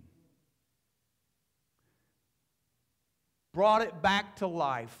extinction. Brought it back to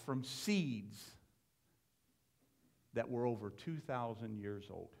life from seeds that were over 2,000 years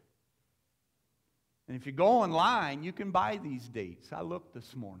old. And if you go online, you can buy these dates. I looked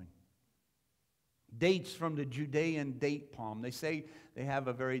this morning. Dates from the Judean date palm. They say they have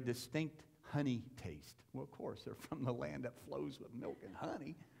a very distinct honey taste. Well, of course, they're from the land that flows with milk and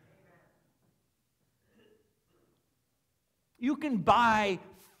honey. You can buy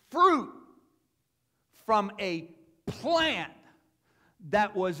fruit from a plant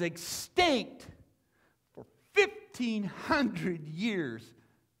that was extinct for 1,500 years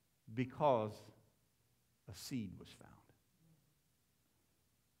because a seed was found.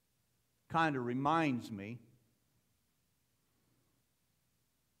 Kind of reminds me,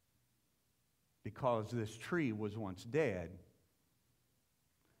 because this tree was once dead,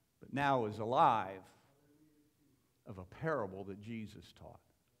 but now is alive, of a parable that Jesus taught.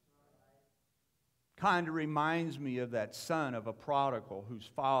 Kind of reminds me of that son of a prodigal whose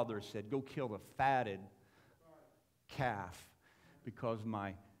father said, go kill the fatted calf because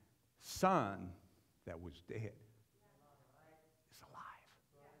my son that was dead is alive.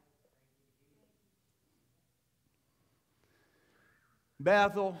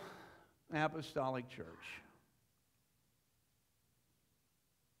 Bethel Apostolic Church.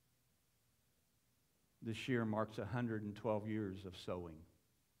 This year marks 112 years of sowing.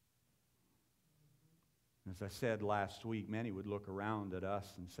 As I said last week, many would look around at us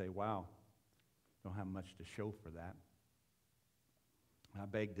and say, wow, don't have much to show for that. I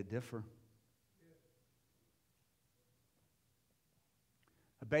beg to differ.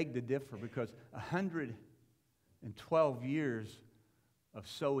 I beg to differ because 112 years of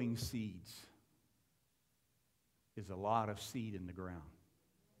sowing seeds is a lot of seed in the ground.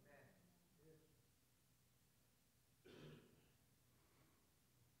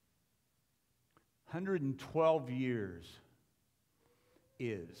 112 years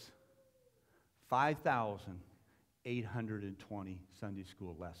is 5,820 Sunday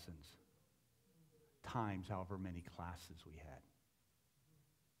school lessons times however many classes we had.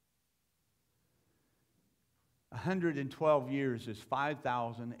 112 years is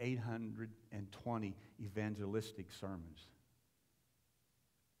 5,820 evangelistic sermons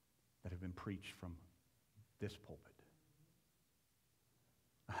that have been preached from this pulpit.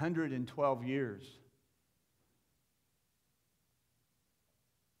 112 years.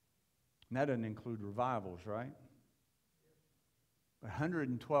 And that doesn't include revivals, right?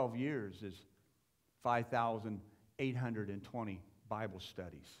 112 years is 5,820 Bible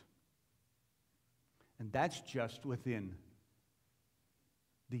studies. And that's just within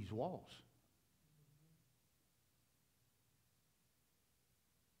these walls.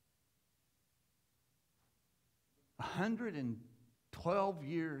 A 112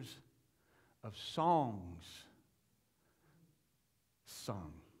 years of songs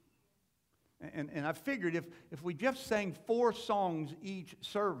sung. And I figured if we just sang 4 songs each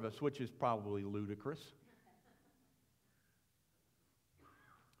service, which is probably ludicrous,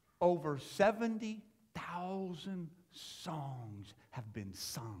 over 70,000 songs have been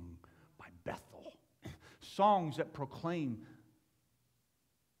sung by Bethel. Songs that proclaim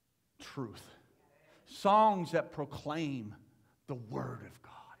truth. Songs that proclaim the Word of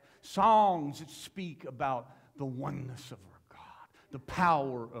God. Songs that speak about the oneness of our God, the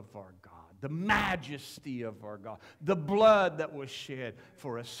power of our God, the majesty of our God, the blood that was shed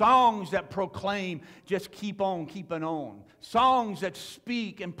for us. Songs that proclaim just keep on keeping on. Songs that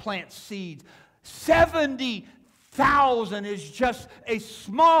speak and plant seeds. 70,000 is just a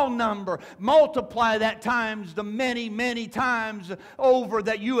small number. Multiply that times the many, many times over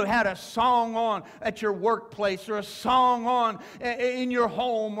that you have had a song on at your workplace, or a song on in your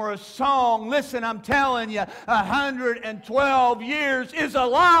home, or a song. Listen, I'm telling you, 112 years is a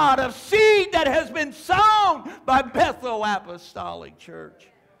lot of seed that has been sown by Bethel Apostolic Church.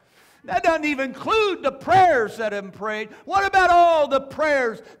 That doesn't even include the prayers that have been prayed. What about all the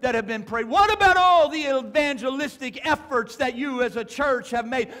prayers that have been prayed? What about all the evangelistic efforts that you as a church have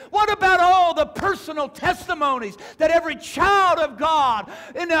made? What about all the personal testimonies that every child of God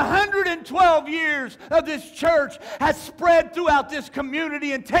in 112 years of this church has spread throughout this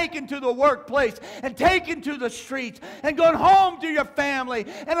community and taken to the workplace and taken to the streets and gone home to your family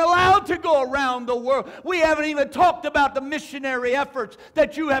and allowed to go around the world? We haven't even talked about the missionary efforts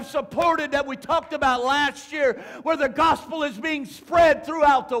that you have supported, that we talked about last year, where the gospel is being spread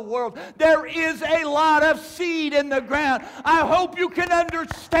throughout the world. There is a lot of seed in the ground. I hope you can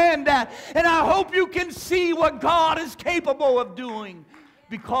understand that, and I hope you can see what God is capable of doing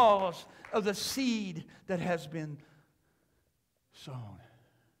because of the seed that has been sown.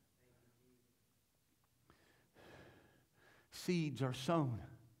 Seeds are sown,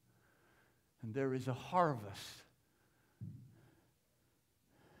 and there is a harvest.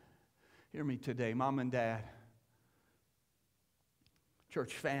 Hear me today, Mom and Dad,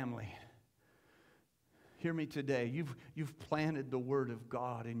 church family. Hear me today. You've planted the Word of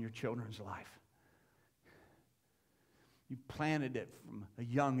God in your children's life. You've planted it from a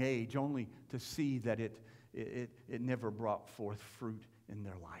young age only to see that it never brought forth fruit in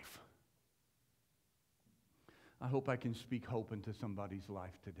their life. I hope I can speak hope into somebody's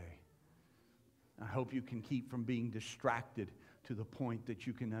life today. I hope you can keep from being distracted to the point that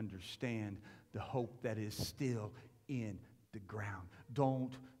you can understand the hope that is still in the ground.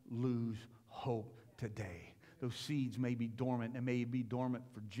 Don't lose hope today. Those seeds may be dormant. They may be dormant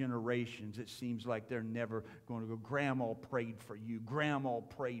for generations. It seems like they're never going to go. Grandma prayed for you. Grandma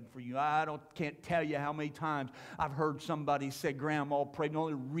prayed for you. Can't tell you how many times I've heard somebody say, Grandma prayed. The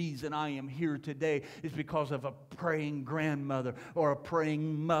only reason I am here today is because of a praying grandmother or a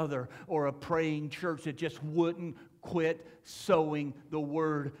praying mother or a praying church that just wouldn't quit sowing the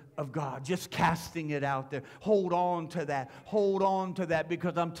Word of God, just casting it out there. Hold on to that. Hold on to that,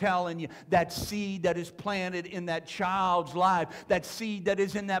 because I'm telling you, that seed that is planted in that child's life, that seed that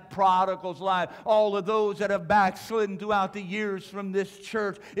is in that prodigal's life, all of those that have backslidden throughout the years from this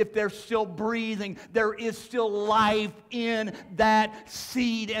church, if they're still breathing, there is still life in that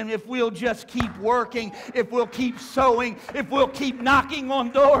seed. And if we'll just keep working, if we'll keep sowing, if we'll keep knocking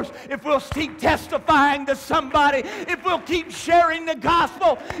on doors, if we'll keep testifying to somebody if we'll keep sharing the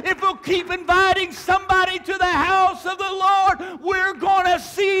gospel, if we'll keep inviting somebody to the house of the Lord, we're going to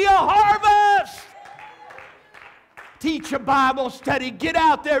see a harvest. Teach a Bible study. Get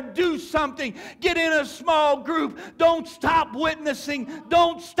out there. Do something. Get in a small group. Don't stop witnessing.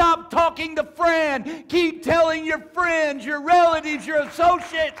 Don't stop talking to friends. Keep telling your friends, your relatives, your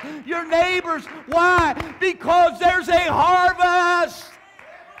associates, your neighbors. Why? Because there's a harvest.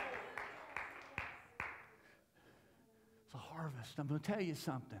 It's a harvest. I'm going to tell you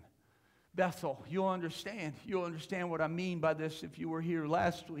something. Bethel, you'll understand. You'll understand what I mean by this if you were here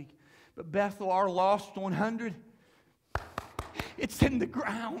last week. But Bethel, our lost 100, it's in the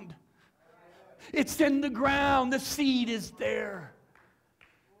ground. It's in the ground. The seed is there.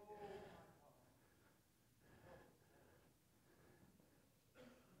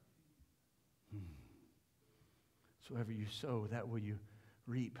 So whatever you sow, that will you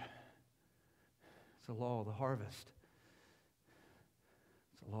reap. It's the law of the harvest.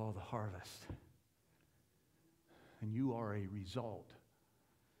 It's the law of the harvest. And you are a result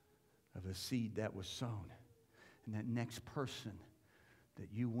of a seed that was sown. And that next person that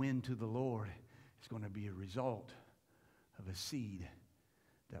you win to the Lord is going to be a result of a seed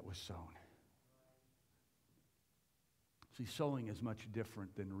that was sown. See, sowing is much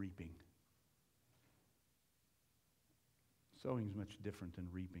different than reaping. Sowing is much different than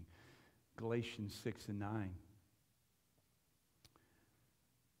reaping. Galatians 6 and 9.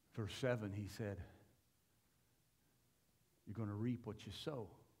 Verse 7, he said, you're going to reap what you sow.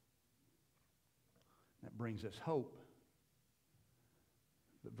 That brings us hope.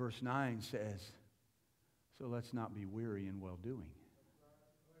 But verse 9 says, so let's not be weary in well-doing.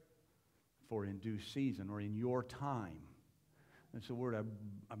 For in due season, or in your time. That's the word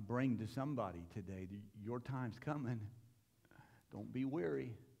I bring to somebody today. Your time's coming. Don't be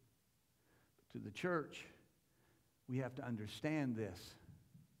weary. But to the church, we have to understand this.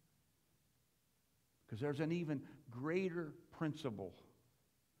 Because there's an even greater principle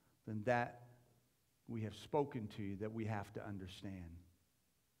than that we have spoken to you that we have to understand.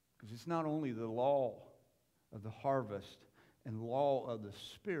 Because it's not only the law of the harvest and law of the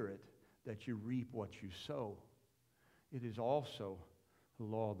Spirit that you reap what you sow. It is also the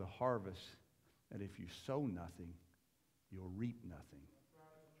law of the harvest that if you sow nothing, you'll reap nothing.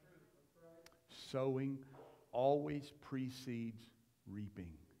 Sowing always precedes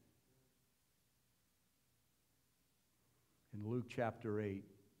reaping. In Luke chapter 8,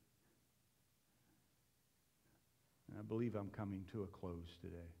 and I believe I'm coming to a close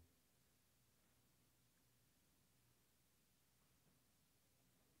today.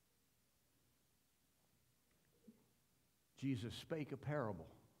 Jesus spake a parable.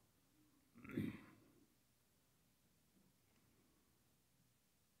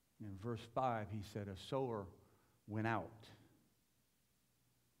 In verse 5, he said, a sower went out.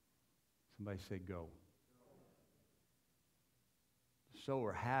 Somebody say, go. The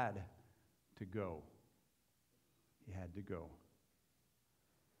sower had to go. He had to go.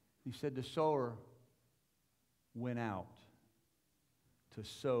 He said the sower went out to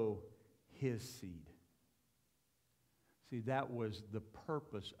sow his seed. See, that was the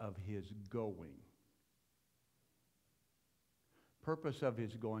purpose of his going. Purpose of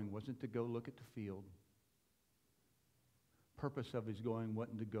his going wasn't to go look at the field. Purpose of his going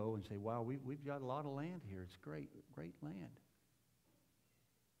wasn't to go and say, wow, we've got a lot of land here. It's great, great land.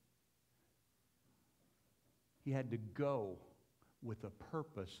 He had to go with the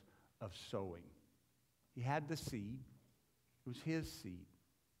purpose of sowing. He had the seed. It was his seed.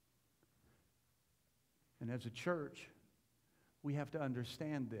 And as a church, we have to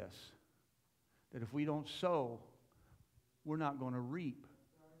understand this, that if we don't sow, we're not going to reap.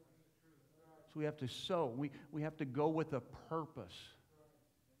 So we have to sow. We have to go with a purpose.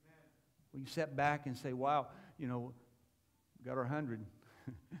 We can sit back and say, wow, we got our 100.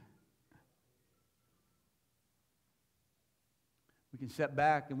 We can sit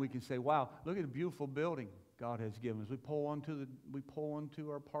back and we can say, wow, look at the beautiful building God has given us. We pull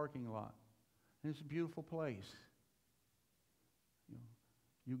onto our parking lot. And it's a beautiful place.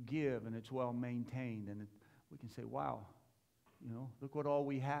 You give and it's well maintained. And we can say, wow, look what all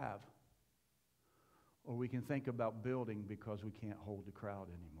we have. Or we can think about building because we can't hold the crowd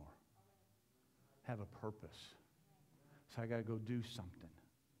anymore. Have a purpose. So I got to go do something.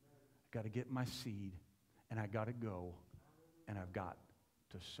 I got to get my seed and I got to go. And I've got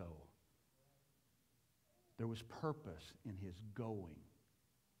to sow. There was purpose in his going.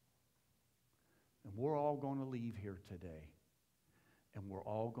 And we're all going to leave here today. And we're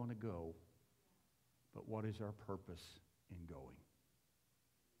all going to go. But what is our purpose in going?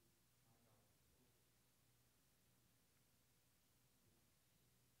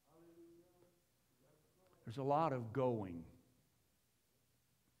 There's a lot of going.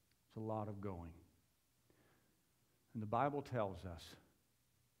 There's a lot of going. And the Bible tells us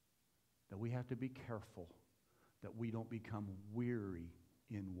that we have to be careful that we don't become weary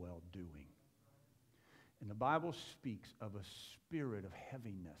in well-doing. And the Bible speaks of a spirit of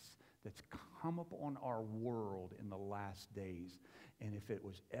heaviness that's come upon our world in the last days. And if it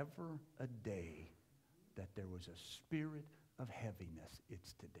was ever a day that there was a spirit of heaviness,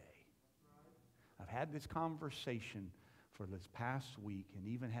 it's today. I've had this conversation for this past week and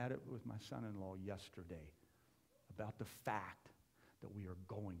even had it with my son-in-law yesterday about the fact that we are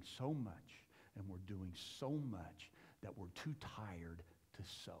going so much and we're doing so much that we're too tired to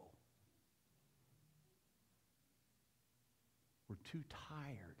sow. We're too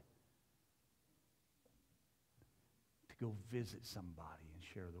tired to go visit somebody and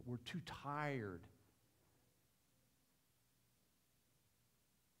share that. We're too tired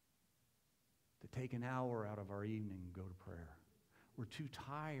to take an hour out of our evening and go to prayer. We're too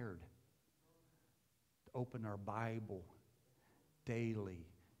tired to open our Bible daily.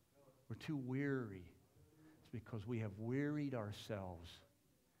 We're too weary. It's because we have wearied ourselves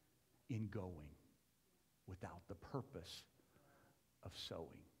in going without the purpose of sowing.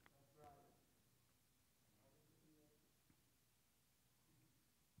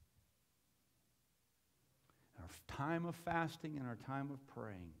 Our time of fasting and our time of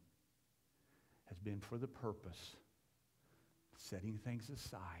praying has been for the purpose of setting things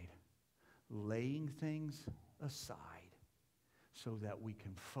aside, laying things aside, so that we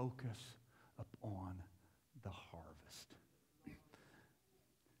can focus upon the harvest.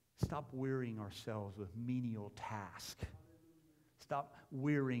 Stop wearying ourselves with menial tasks. Stop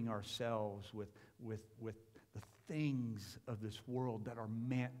wearying ourselves with the things of this world that are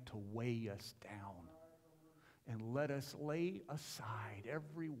meant to weigh us down. And let us lay aside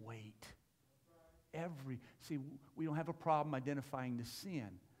every weight. See, we don't have a problem identifying the sin,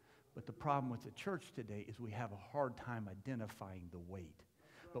 but the problem with the church today is we have a hard time identifying the weight.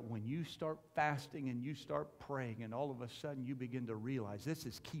 But when you start fasting and you start praying and all of a sudden you begin to realize this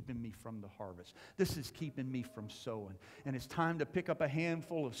is keeping me from the harvest. This is keeping me from sowing. And it's time to pick up a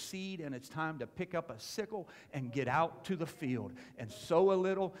handful of seed and it's time to pick up a sickle and get out to the field and sow a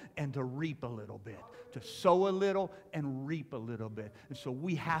little and to reap a little bit. To sow a little and reap a little bit. And so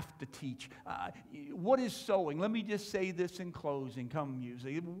we have to teach. What is sowing? Let me just say this in closing. Come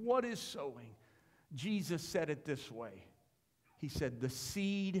music. What is sowing? Jesus said it this way. He said, the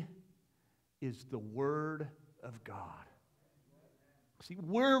seed is the Word of God. See,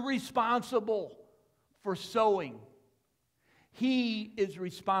 we're responsible for sowing. He is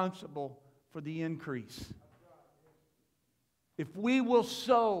responsible for the increase. If we will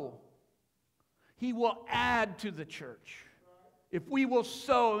sow, He will add to the church. If we will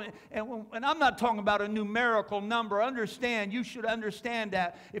sow, and I'm not talking about a numerical number. Understand, you should understand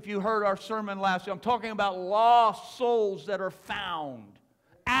that if you heard our sermon last week. I'm talking about lost souls that are found,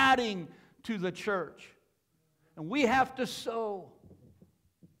 adding to the church. And we have to sow.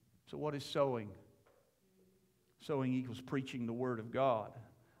 So what is sowing? Sowing equals preaching the Word of God.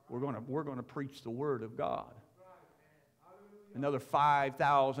 We're going to preach the Word of God. Another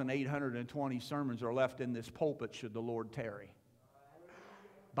 5,820 sermons are left in this pulpit should the Lord tarry.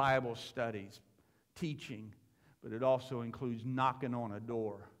 Bible studies, teaching, but it also includes knocking on a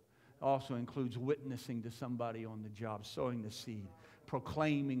door. It also includes witnessing to somebody on the job, sowing the seed,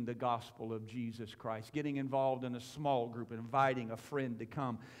 proclaiming the gospel of Jesus Christ, getting involved in a small group, inviting a friend to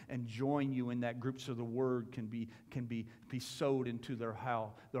come and join you in that group so the word can be sowed into their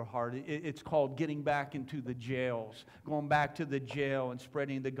heart. It's called getting back into the jails, going back to the jail and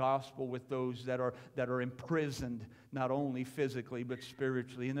spreading the gospel with those that are imprisoned, not only physically but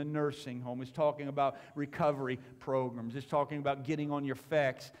spiritually. In the nursing home, it's talking about recovery programs. It's talking about getting on your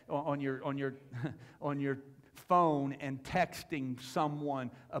fax, on your phone and texting someone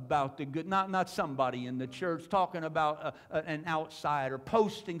about the good, not somebody in the church, talking about an outsider,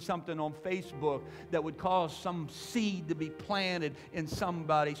 posting something on Facebook that would cause some seed to be planted in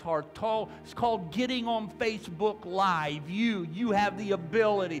somebody's heart. It's called getting on Facebook Live. You have the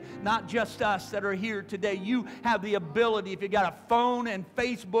ability, not just us that are here today, you have the ability, if you got a phone and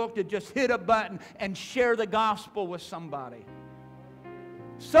Facebook, to just hit a button and share the gospel with somebody.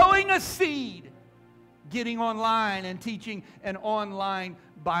 Sowing a seed. Getting online and teaching an online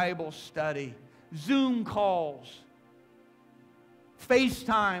Bible study. Zoom calls.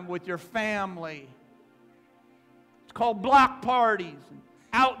 FaceTime with your family. It's called block parties. And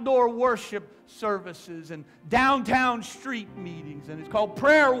outdoor worship services and downtown street meetings. And it's called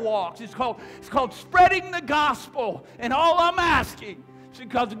prayer walks. It's called spreading the gospel. And all I'm asking is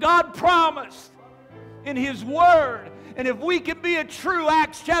because God promised in His Word. And if we can be a true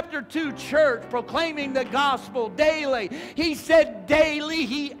Acts chapter 2 church, proclaiming the gospel daily, He said daily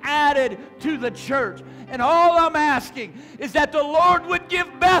He added to the church. And all I'm asking is that the Lord would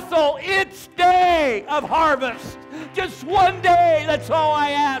give Bethel its day of harvest. Just one day, that's all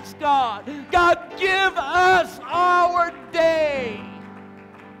I ask, God. God, give us our day.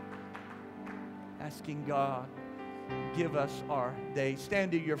 Asking God, give us our day.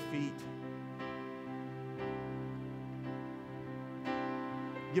 Stand to your feet.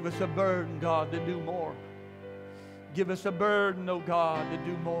 Give us a burden, God, to do more. Give us a burden, oh God, to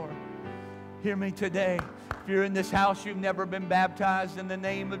do more. Hear me today. If you're in this house, you've never been baptized in the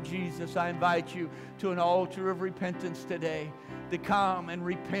name of Jesus, I invite you to an altar of repentance today, to come and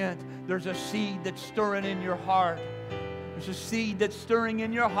repent. There's a seed that's stirring in your heart. There's a seed that's stirring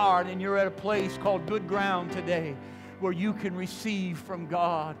in your heart, and you're at a place called good ground today where you can receive from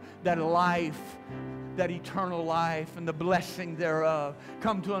God that life, that eternal life and the blessing thereof.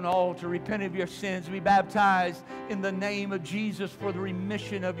 Come to an altar, repent of your sins, be baptized in the name of Jesus for the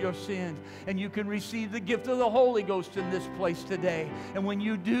remission of your sins. And you can receive the gift of the Holy Ghost in this place today. And when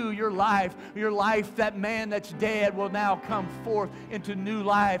you do, your life, that man that's dead will now come forth into new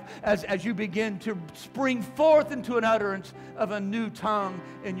life as you begin to spring forth into an utterance of a new tongue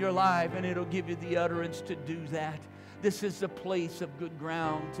in your life. And it'll give you the utterance to do that. This is the place of good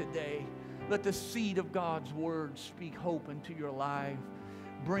ground today. Let the seed of God's Word speak hope into your life.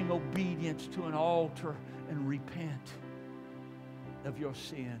 Bring obedience to an altar and repent of your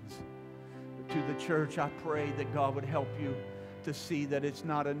sins. To the church, I pray that God would help you to see that it's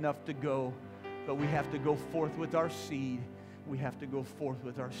not enough to go, but we have to go forth with our seed. We have to go forth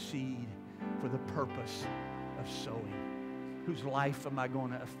with our seed for the purpose of sowing. Whose life am I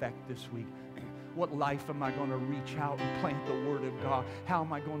going to affect this week? What life am I going to reach out and plant the Word of God? How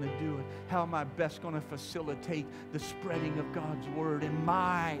am I going to do it? How am I best going to facilitate the spreading of God's Word in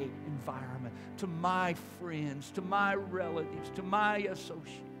my environment, to my friends, to my relatives, to my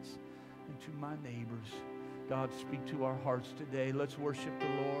associates, and to my neighbors? God, speak to our hearts today. Let's worship the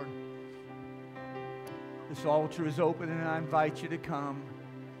Lord. This altar is open, and I invite you to come.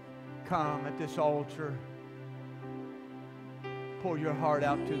 Come at this altar. Pour your heart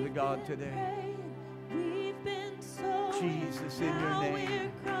out to the God today. Jesus, in your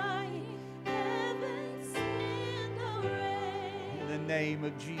name. In the name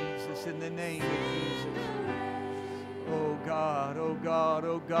of Jesus, in the name of Jesus. Oh God, oh God,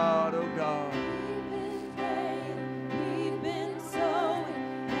 oh God, oh God.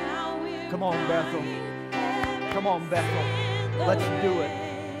 Come on, Bethel. Come on, Bethel. Let's do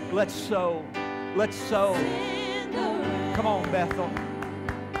it. Let's sow. Let's sow. Come on, Bethel.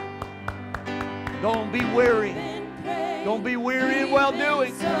 Don't be weary. Don't be weary in well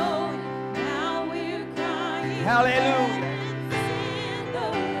doing. Hallelujah.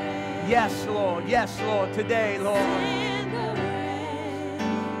 Yes, Lord. Yes, Lord. Today, Lord.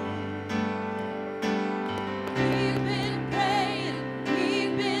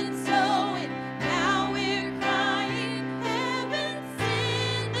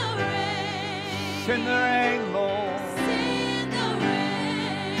 Send the rain, Lord. Send the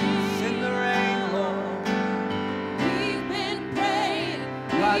rain. Send the rain, Lord. We've been praying.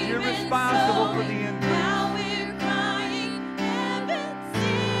 God, you're responsible for the increase. Now we're crying, heaven,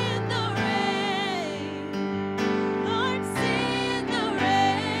 send the rain. Lord, send the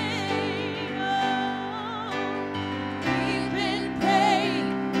rain. Oh. We've been praying,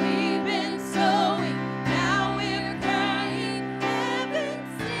 we've been sowing. Now we're crying, heaven,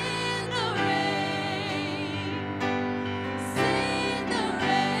 send the rain. Send the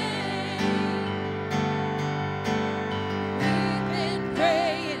rain. We've been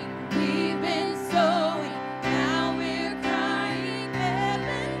praying, we've been sowing. Now we're crying,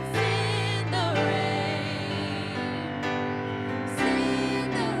 heaven, send the rain.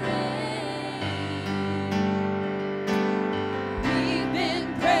 Send the rain. We've been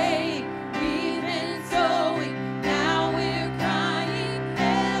praying, we've been sowing. Now we're crying,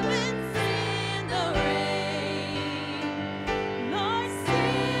 heaven, send the rain. Lord,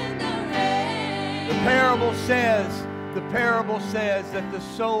 send the rain. The parable says that the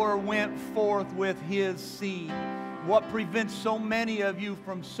sower went forth with his seed. What prevents so many of you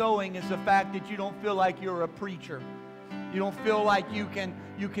from sowing is the fact that you don't feel like you're a preacher. You don't feel like you can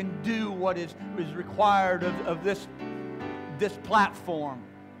do what is required of this platform.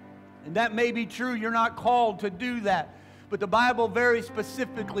 And that may be true. You're not called to do that. But the Bible very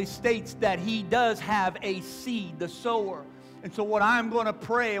specifically states that he does have a seed, the sower. And so what I'm going to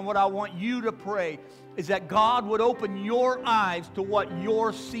pray and what I want you to pray is that God would open your eyes to what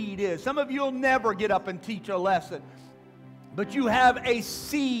your seed is. Some of you will never get up and teach a lesson, but you have a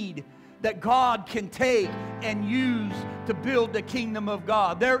seed that God can take and use to build the kingdom of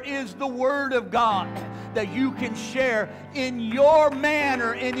God. There is the Word of God that you can share in your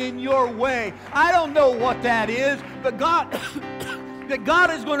manner and in your way. I don't know what that is, but God that God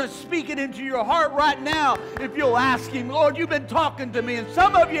is going to speak it into your heart right now if you'll ask Him. Lord, you've been talking to me, and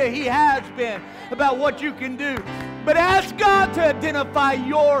some of you He has been, about what you can do. But ask God to identify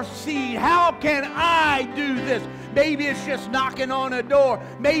your seed. How can I do this? Maybe it's just knocking on a door.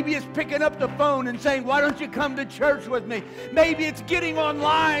 Maybe it's picking up the phone and saying, why don't you come to church with me? Maybe it's getting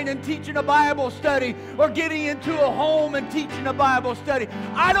online and teaching a Bible study, or getting into a home and teaching a Bible study.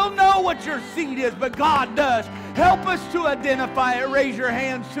 I don't know what your seed is, but God does. Help us to identify it. Raise your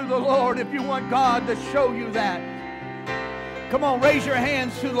hands to the Lord if you want God to show you that. Come on, raise your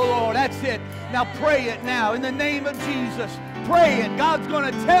hands to the Lord. That's it. Now pray it now in the name of Jesus. Pray it. God's going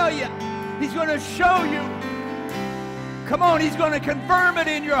to tell you. He's going to show you. Come on, He's going to confirm it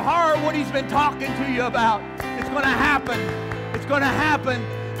in your heart what He's been talking to you about. It's going to happen. It's going to happen.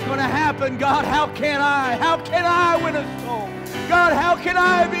 It's going to happen. God, how can I win a soul? God, how can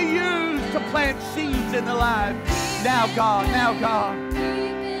I be used to plant seeds in the life? Now, God.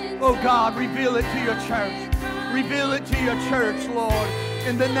 Oh, God, reveal it to your church. Reveal it to your church, Lord,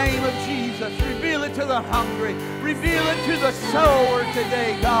 in the name of Jesus. Reveal it to the hungry. Reveal it to the sower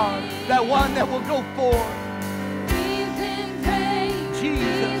today, God, that one that will go forth.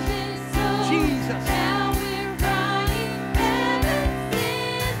 Jesus. Now we're crying, heaven,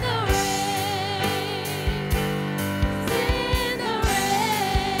 send the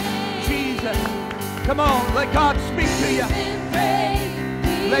rain. Jesus. Come on, let God speak to you.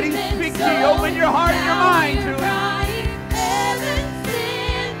 Let Him speak to you. Open your heart and your mind to Him.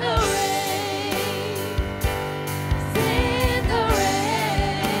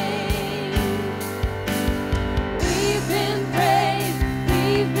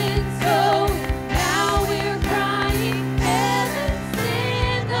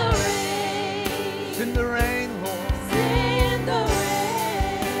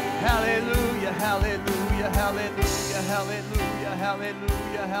 Hallelujah,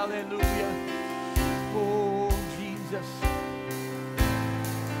 hallelujah, hallelujah. Oh, Jesus.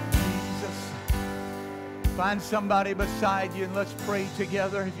 Jesus. Find somebody beside you and let's pray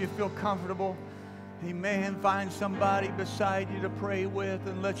together if you feel comfortable. Amen. Find somebody beside you to pray with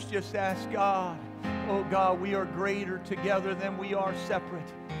and let's just ask God. Oh, God, we are greater together than we are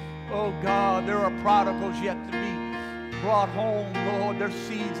separate. Oh, God, there are prodigals yet to be brought home, Lord. There's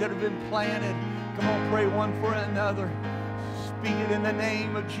seeds that have been planted. Come on, pray one for another. Speak it in the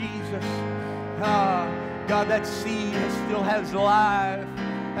name of Jesus. God, that seed still has life.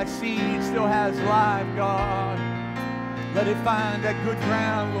 That seed still has life, God. Let it find that good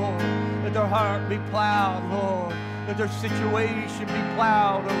ground, Lord. Let their heart be plowed, Lord. Let their situation be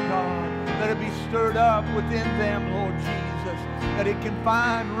plowed, oh God. Let it be stirred up within them, Lord Jesus. That it can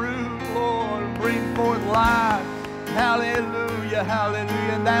find root, Lord, and bring forth life. Hallelujah,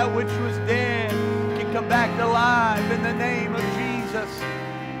 hallelujah. And that which was dead can come back to life in the name of Jesus.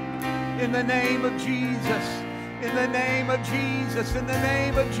 In the name of Jesus. In the name of Jesus. In the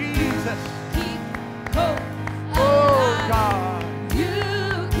name of Jesus. Keep hope alive. Oh, God.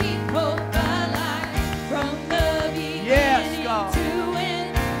 You keep hope alive from the beginning. Yes, God. To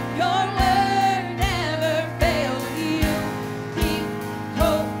end. Your word never fails. You keep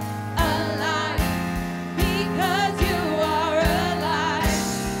hope alive because you are alive.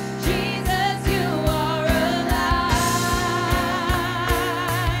 Jesus, you are alive.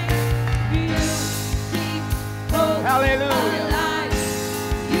 You keep hope Hallelujah. alive.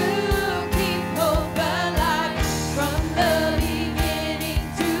 You keep hope alive from the beginning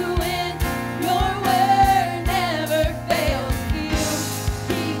to end. Your word never fails. You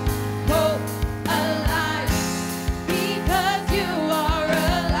keep hope alive because you are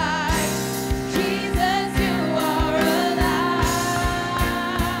alive. Jesus, you are alive.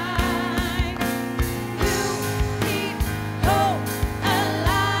 You keep hope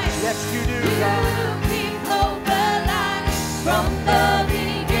alive. Yes, you do, God. You keep hope alive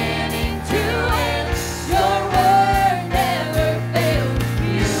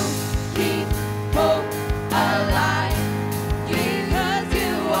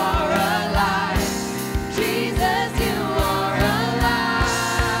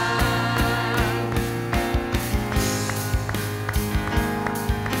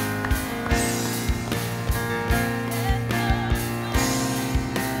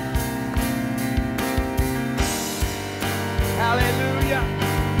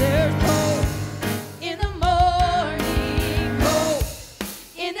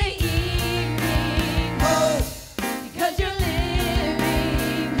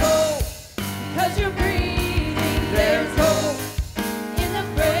 'cause you're breathing. There's hope in the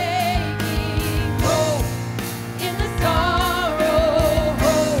breaking, hope in the sorrow,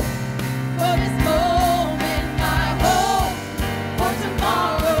 hope for this moment, my hope for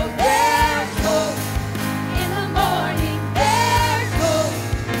tomorrow. There's hope in the morning, there's hope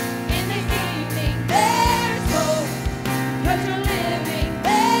in this evening, there's hope 'cause you're living.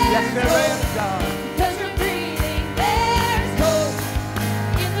 Yes, There's there hope is, God. 'cause you're breathing. There's hope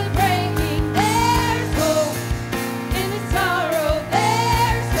in the breaking, there's hope in the sorrow,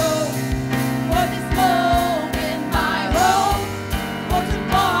 there's hope for this moment, my hope for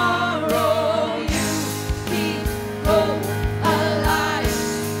tomorrow. You keep hope alive.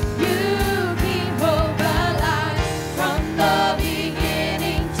 You keep hope alive from the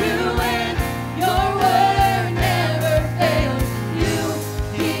beginning to end. Your word never fails. You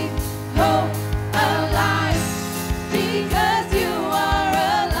keep hope alive because you are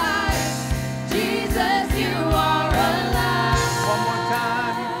alive. Jesus, you are alive. One more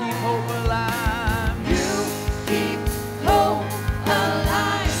time, you keep hope alive. You keep hope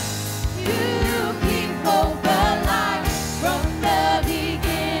alive. You keep hope alive from the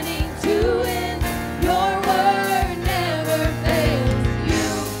beginning to end. Your word never fails. You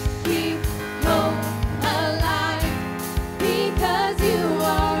keep hope alive because you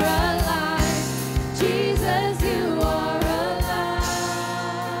are alive. Jesus, you are alive.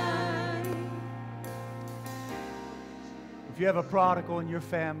 If you have a prodigal in your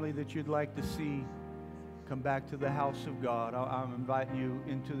family that you'd like to see come back to the house of God, I'm inviting you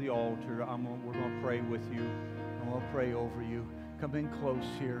into the altar. We're going to pray with you. I'm going to pray over you. Come in close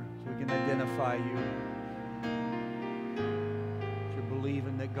here so we can identify you. If you're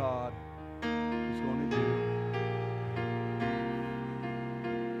believing that God is going to do.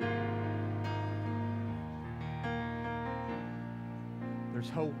 There's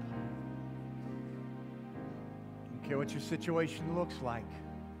hope. I don't care what your situation looks like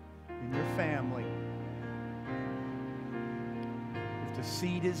in your family. If the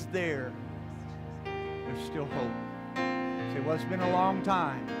seed is there, there's still hope. You say, well, it's been a long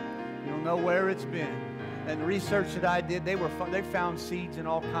time. You don't know where it's been. And the research that I did, they found seeds in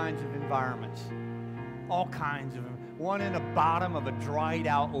all kinds of environments. All kinds of them. One in the bottom of a dried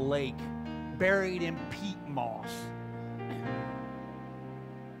out lake, buried in peat moss.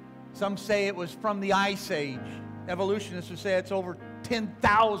 Some say it was from the Ice Age. Evolutionists would say it's over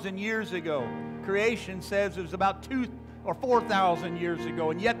 10,000 years ago. Creation says it was about 2,000 or 4,000 years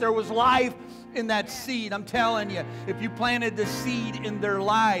ago, and yet there was life in that seed. I'm telling you, if you planted the seed in their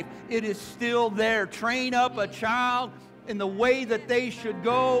life, it is still there. Train up a child in the way that they should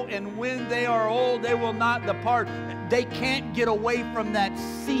go, and when they are old, they will not depart. They can't get away from that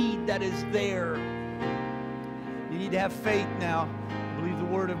seed that is there. You need to have faith now. I believe the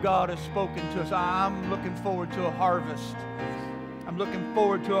Word of God has spoken to us. I'm looking forward to a harvest. I'm looking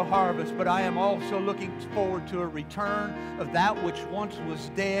forward to a harvest, but I am also looking forward to a return of that which once was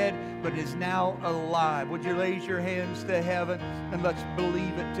dead but is now alive. Would you raise your hands to heaven and let's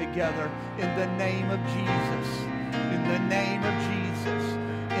believe it together in the name of Jesus. In the name of Jesus.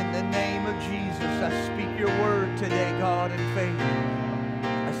 In the name of Jesus. I speak your word today, God, in faith.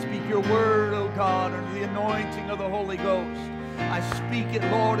 I speak your word, oh God, under the anointing of the Holy Ghost. I speak it,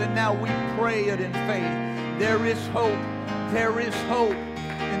 Lord, and now we pray it in faith. There is hope. There is hope,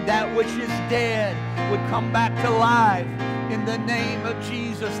 and that which is dead would come back to life in the name of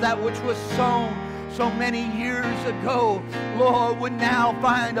Jesus. That which was sown so many years ago, Lord, would now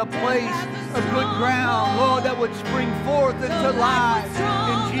find a place of good ground, Lord, that would spring forth into life.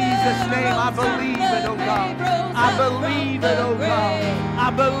 In Jesus' name, I believe it, oh God. I believe it, oh God.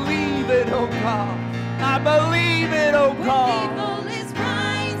 I believe it, oh God. I believe it, oh God.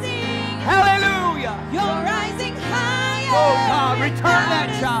 Hallelujah. You're rising higher. Oh God, return that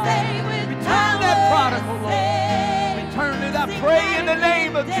child. Return that prodigal, Lord. Return it, I pray in the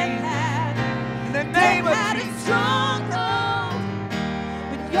name of Jesus. In the name of Jesus.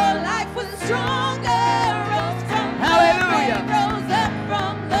 But your life was stronger. Rose from Hallelujah. the grave, rose up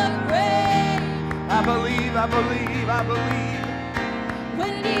from the grave. I believe, I believe, I believe.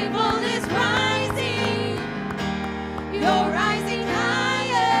 When evil is rising, you're rising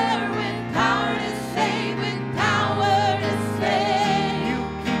higher with power to save, with power to save. You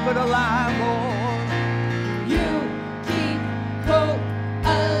keep it alive, Lord. You keep hope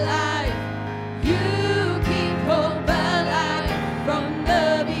alive. You keep hope alive from the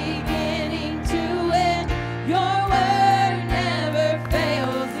beginning to end. Your word never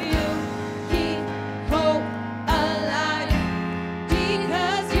fails. You keep hope alive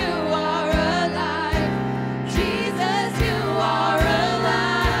because you are alive. Jesus, you are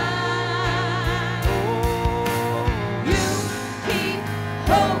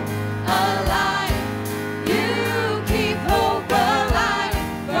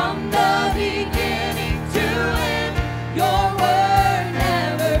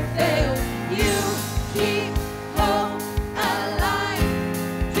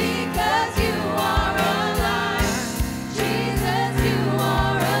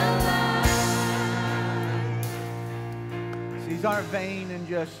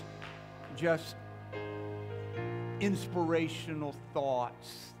just inspirational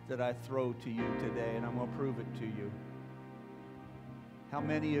thoughts that I throw to you today, and I'm going to prove it to you. How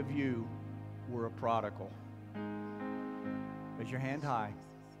many of you were a prodigal? Raise your hand high.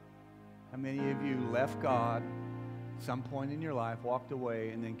 How many of you left God at some point in your life, walked away,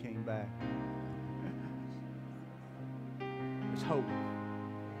 and then came back? There's hope.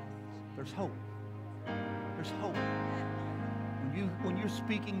 There's hope. There's hope. When you're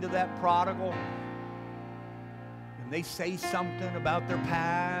speaking to that prodigal, and they say something about their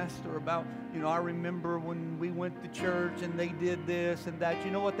past or about, I remember when we went to church and they did this and that.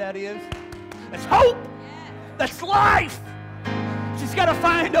 You know what that is? That's hope. That's life. She's got to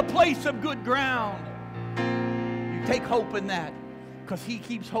find a place of good ground. You take hope in that, because He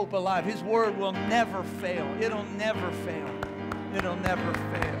keeps hope alive. His word will never fail. It'll never fail. It'll never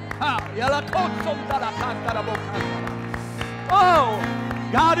fail. Oh,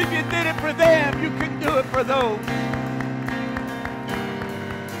 God, if you did it for them, you can do it for those.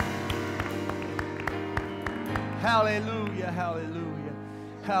 Hallelujah, hallelujah,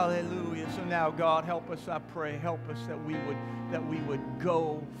 hallelujah. So now, God, help us, I pray. Help us that we would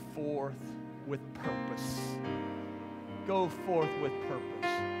go forth with purpose. Go forth with purpose.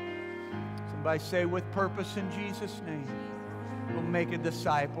 Somebody say, with purpose in Jesus' name. Go make a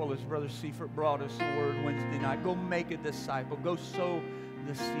disciple, as Brother Seifert brought us the word Wednesday night. Go make a disciple. Go sow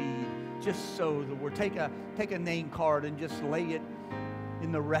the seed. Just sow the word. Take a name card and just lay it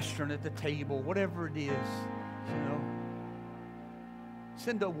in the restaurant, at the table, whatever it is.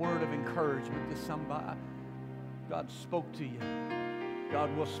 Send a word of encouragement to somebody. God spoke to you.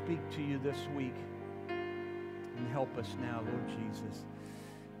 God will speak to you this week. And help us now, Lord Jesus.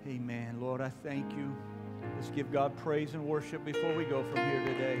 Amen. Lord, I thank you. Let's give God praise and worship before we go from here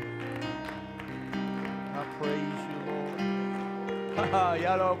today. I praise you, Lord.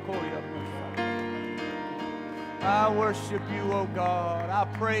 I worship you, oh God. I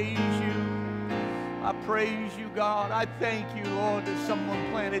praise you. I praise you, God. I thank you, Lord, that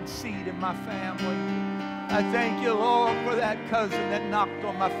someone planted seed in my family. I thank you, Lord, for that cousin that knocked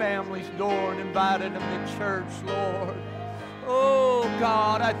on my family's door and invited them to church, Lord. Oh,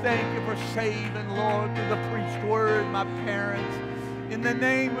 God, I thank you for saving, Lord, through the preached word, my parents. In the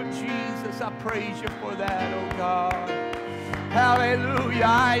name of Jesus, I praise you for that, oh God. Hallelujah.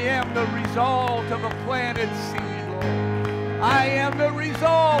 I am the result of a planted seed, Lord. I am the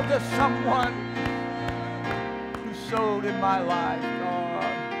result of someone who sowed in my life, God.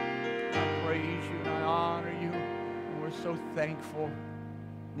 I praise you and I honor you. And we're so thankful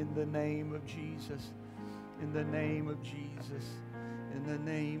in the name of Jesus. In the name of Jesus. In the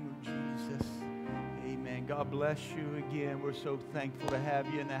name of Jesus. Amen. God bless you again. We're so thankful to have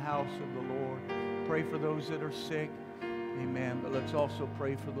you in the house of the Lord. Pray for those that are sick. Amen. But let's also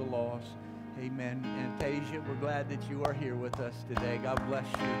pray for the lost. Amen. And Tasia, we're glad that you are here with us today. God bless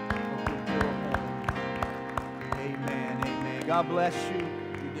you. Hope you'll feel home. Amen. Amen. God bless you.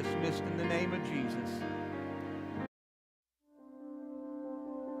 You're dismissed in the name of Jesus.